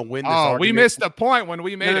not going to win this argument. We missed the point when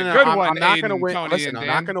we made a good one. I'm not going to win. Tony, listen, I'm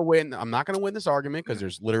not going to win. I'm not going to win this argument because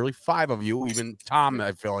there's literally 5 of you. Even Tom,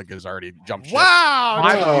 I feel like, has already jumped ship. Wow,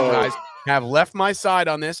 5 of you guys have left my side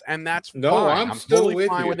on this, and that's fine. I'm still totally with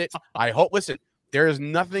fine you. with it. I hope. Listen, there's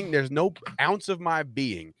no ounce of my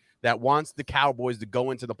being that wants the Cowboys to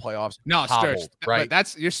go into the playoffs. No, Sturch, right?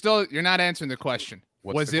 But you're not answering the question.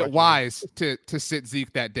 Was it wise to sit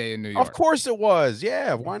Zeke that day in New York? Of course it was.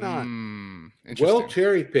 Yeah, why not? Well,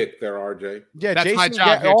 cherry picked there, RJ. Yeah, that's Jason my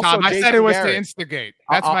job here, Tom. I said it was to instigate.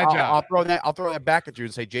 That's my job. I'll throw that back at you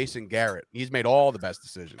and say Jason Garrett. He's made all the best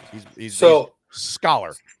decisions. He's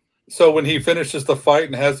scholar. So when he finishes the fight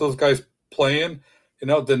and has those guys playing,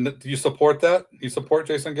 then do you support that? You support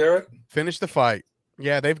Jason Garrett? Finish the fight.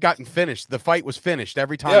 Yeah, they've gotten finished. The fight was finished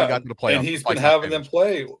every time he got to the playoffs. And he's been having them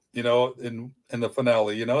play, in the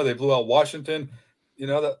finale. They blew out Washington,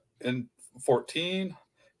 in 14,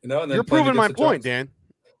 and then you're proving my point, Dan.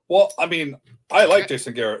 Well, I like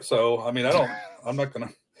Jason Garrett, so I'm not gonna.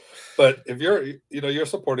 But if you're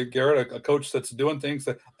supporting Garrett, a coach that's doing things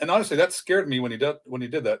and honestly, that scared me when he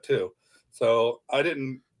did that too. So I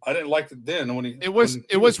didn't like it then when it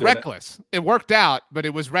was reckless. It worked out, but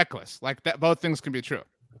it was reckless. Like that, both things can be true.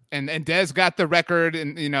 And Dez got the record,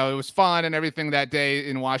 and it was fun and everything that day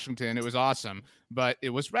in Washington. It was awesome, but it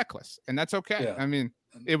was reckless, and that's okay. Yeah.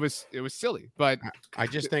 It was silly, but I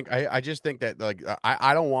just think that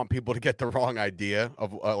I don't want people to get the wrong idea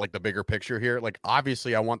of the bigger picture here. Like,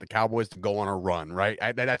 obviously I want the Cowboys to go on a run, right?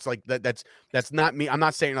 That's not me. I'm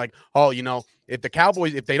not saying if the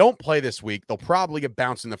Cowboys, if they don't play this week, they'll probably get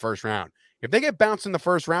bounced in the first round. If they get bounced in the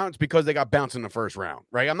first round, it's because they got bounced in the first round,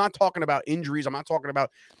 right? I'm not talking about injuries. I'm not talking about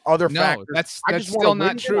other factors. That's still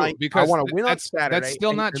not true, because I want to win on Saturday. That's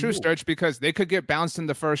still not true, Sturch, because they could get bounced in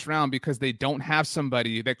the first round because they don't have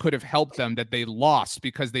somebody that could have helped them that they lost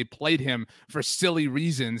because they played him for silly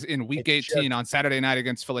reasons in Week 18 on Saturday night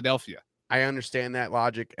against Philadelphia. I understand that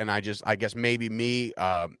logic, and I guess maybe me.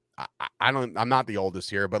 I'm not the oldest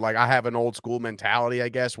here, but I have an old school mentality, I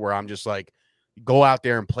guess, where I'm just like, go out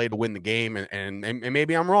there and play to win the game, and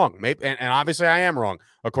maybe I'm wrong. And obviously I am wrong,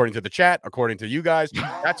 according to the chat, according to you guys.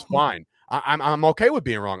 That's fine. I'm okay with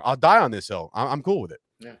being wrong. I'll die on this hill. I'm cool with it.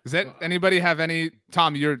 Yeah. Does that anybody have any?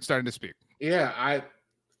 Tom, you're starting to speak. Yeah,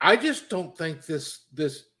 I just don't think this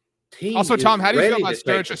team. Also, Tom, how do you feel about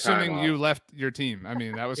Sturch assuming you left your team?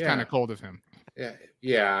 That was kind of cold of him.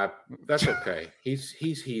 Yeah, that's okay. He's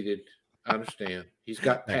heated. I understand. He's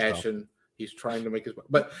got passion. He's trying to make his.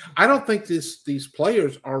 But I don't think these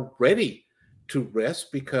players are ready to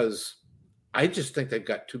rest because I just think they've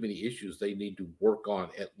got too many issues they need to work on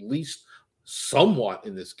at least somewhat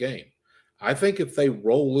in this game. I think if they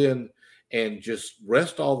roll in and just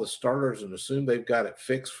rest all the starters and assume they've got it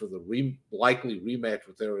fixed for the likely rematch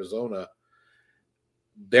with Arizona,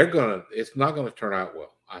 it's not gonna turn out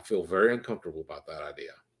well. I feel very uncomfortable about that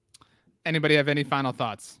idea. Anybody have any final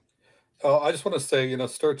thoughts? I just want to say,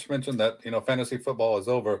 Sturch mentioned that, fantasy football is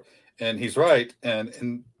over, and he's right.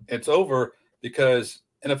 And it's over because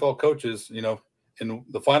NFL coaches, in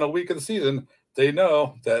the final week of the season, they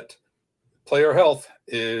know that player health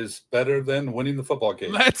is better than winning the football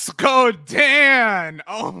game. Let's go, Dan.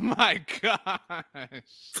 Oh my gosh.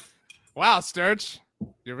 Wow, Sturch,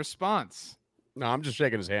 your response. No, I'm just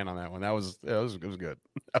shaking his hand on that one. It was good.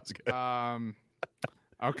 That was good.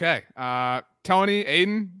 Okay. Tony,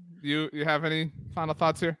 Aidan, you have any final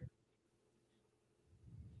thoughts here?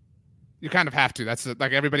 You kind of have to. That's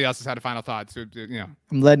like everybody else has had a final thought. So,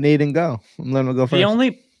 I'm letting Aidan go. I'm letting him go first.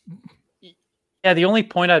 The only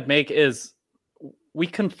point I'd make is we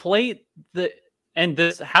conflate and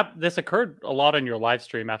this occurred a lot on your live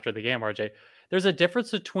stream after the game, RJ. There's a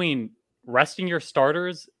difference between resting your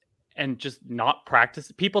starters and just not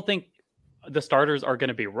practice. People think the starters are going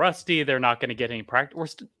to be rusty. They're not going to get any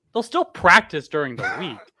practice. They'll still practice during the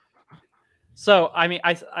week. So, I mean,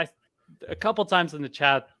 I a couple times in the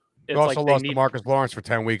chat, it's we also like lost Marcus Lawrence for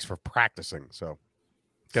 10 weeks for practicing. So,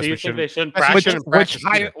 guess we shouldn't practice.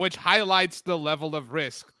 Which highlights the level of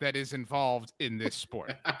risk that is involved in this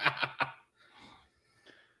sport.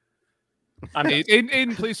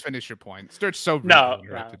 Aidan, please finish your point. Sturch no.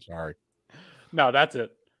 Sorry. No, that's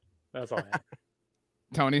it. That's all I have.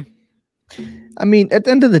 Tony? I mean, at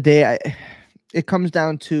the end of the day, it comes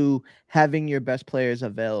down to having your best players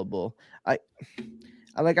available.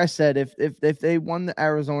 Like I said, if they won the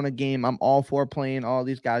Arizona game, I'm all for playing all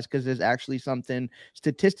these guys because there's actually something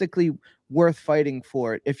statistically worth fighting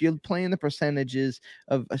for it. If you're playing the percentages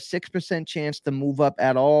of a 6% chance to move up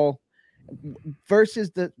at all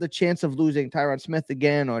versus the chance of losing Tyron Smith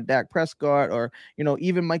again or Dak Prescott or,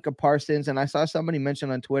 even Micah Parsons. And I saw somebody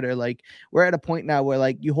mention on Twitter, like, we're at a point now where,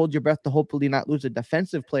 like, you hold your breath to hopefully not lose a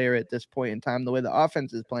defensive player at this point in time, the way the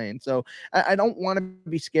offense is playing. So I don't want to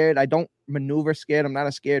be scared. I don't maneuver scared. I'm not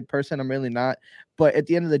a scared person. I'm really not. But at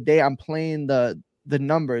the end of the day, I'm playing the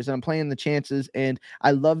numbers and I'm playing the chances. And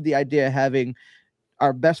I love the idea of having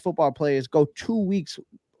our best football players go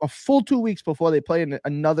a full 2 weeks before they play in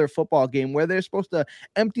another football game where they're supposed to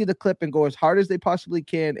empty the clip and go as hard as they possibly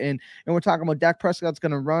can. And we're talking about Dak Prescott's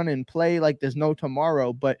going to run and play like there's no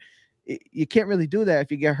tomorrow, but you can't really do that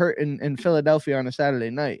if you get hurt in Philadelphia on a Saturday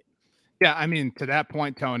night. Yeah, I mean, to that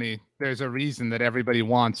point, Tony, there's a reason that everybody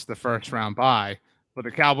wants the first round bye, but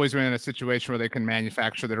the Cowboys are in a situation where they can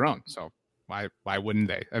manufacture their own. So why wouldn't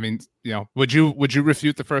they? I mean, would you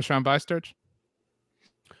refute the first round bye, Sturch?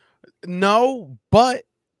 No, but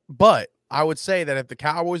I would say that if the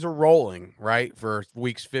Cowboys are rolling, right, for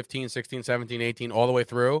weeks 15, 16, 17, 18, all the way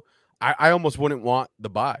through, I almost wouldn't want the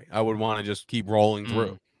bye. I would want to just keep rolling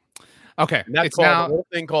through. Okay. And that's a whole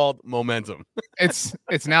thing called momentum. It's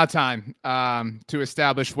now time to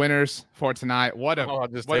establish winners for tonight. What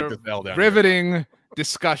a riveting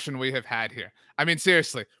discussion we have had here. I mean,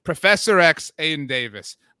 seriously, Professor X, Aidan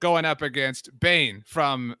Davis, going up against Bane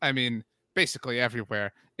from, basically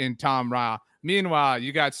everywhere in Tom Ryle. Meanwhile,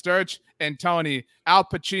 you got Sturch and Tony, Al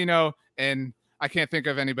Pacino, and I can't think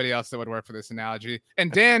of anybody else that would work for this analogy.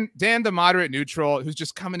 And Dan, the moderate neutral, who's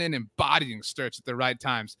just coming in embodying Sturch at the right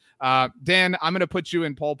times. Dan, I'm going to put you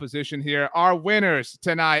in pole position here. Our winners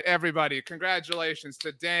tonight, everybody. Congratulations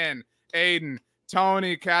to Dan, Aidan,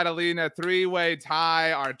 Tony, Catalina, three-way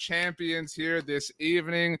tie, our champions here this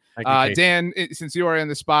evening. Dan, since you are in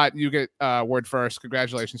the spot, you get word first.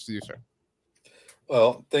 Congratulations to you, sir.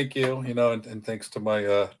 Well, thank you, and thanks to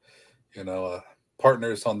my,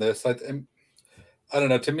 partners on this. I don't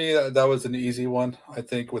know. To me, that was an easy one, I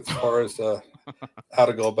think, with as far as how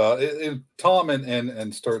to go about it. Tom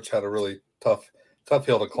and Sturch had a really tough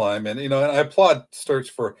hill to climb. And, and I applaud Sturch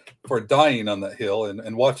for dying on that hill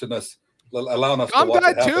and watching us, allowing us to watch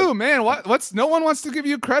it happen. Too, man. What's no one wants to give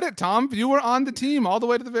you credit, Tom. You were on the team all the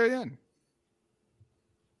way to the very end.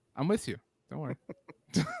 I'm with you. Don't worry.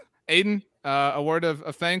 Aidan, a word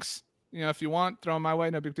of thanks, if you want, throw them my way,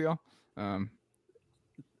 no big deal.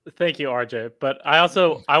 Thank you, RJ. But I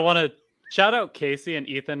want to shout out Casey and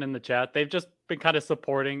Ethan in the chat. They've just been kind of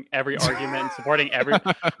supporting every argument and supporting every.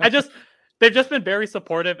 They've just been very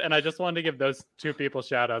supportive, and I just wanted to give those two people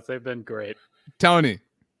shout outs. They've been great. Tony.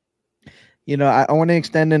 I want to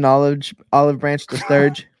extend an olive branch to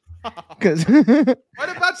Sturge. Because what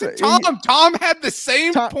about Tom? Tom had the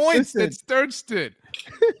same points that Sturge did.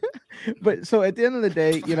 But so at the end of the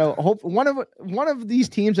day, hope one of these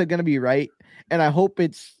teams are going to be right, and I hope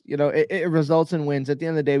it's it results in wins. At the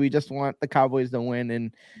end of the day, we just want the Cowboys to win,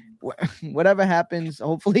 and whatever happens,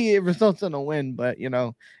 hopefully it results in a win. But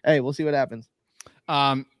hey, we'll see what happens.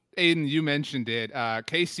 Aidan, you mentioned it.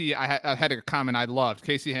 Casey, I had a comment I loved.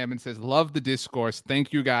 Casey Hammond says, love the discourse.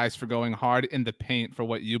 Thank you guys for going hard in the paint for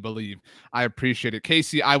what you believe. I appreciate it.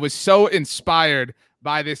 Casey, I was so inspired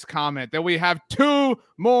by this comment that we have 2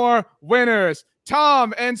 more winners.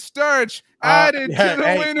 Tom and Sturch added to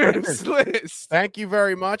the winners list. Thank you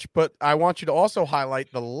very much. But I want you to also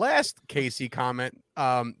highlight the last Casey comment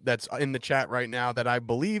that's in the chat right now that I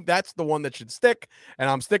believe that's the one that should stick, and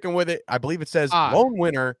I'm sticking with it. I believe it says lone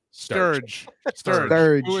winner Sturge.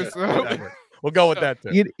 Sturge. We'll go with that too.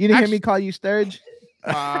 You didn't hear me call you Sturge?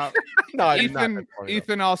 No,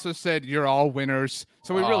 Ethan also said you're all winners.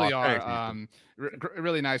 So we really are.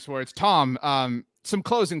 Really nice words. Tom, some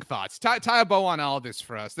closing thoughts. Tie a bow on all this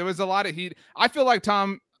for us. There was a lot of heat. I feel like,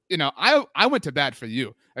 Tom, I went to bat for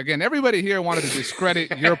you. Again, everybody here wanted to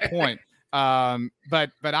discredit your point.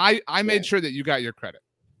 But I made sure that you got your credit.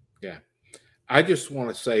 Yeah. I just want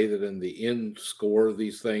to say that in the end score of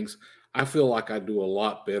these things, I feel like I'd do a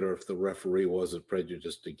lot better if the referee wasn't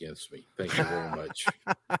prejudiced against me. Thank you very much.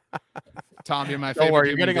 Tom, you're my favorite. Don't worry,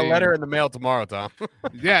 you're getting a letter in the mail tomorrow, Tom.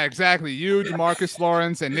 Yeah, exactly. You, DeMarcus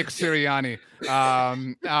Lawrence, and Nick Sirianni.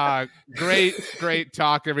 Great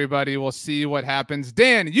talk, everybody. We'll see what happens.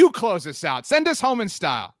 Dan, you close us out. Send us home in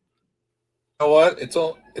style. You know what?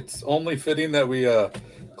 It's only fitting that we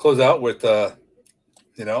close out with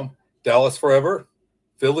Dallas forever,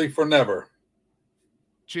 Philly for never.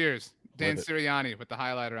 Cheers. Dan Sirianni with the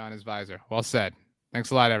highlighter on his visor. Well said.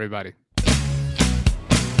 Thanks a lot, everybody.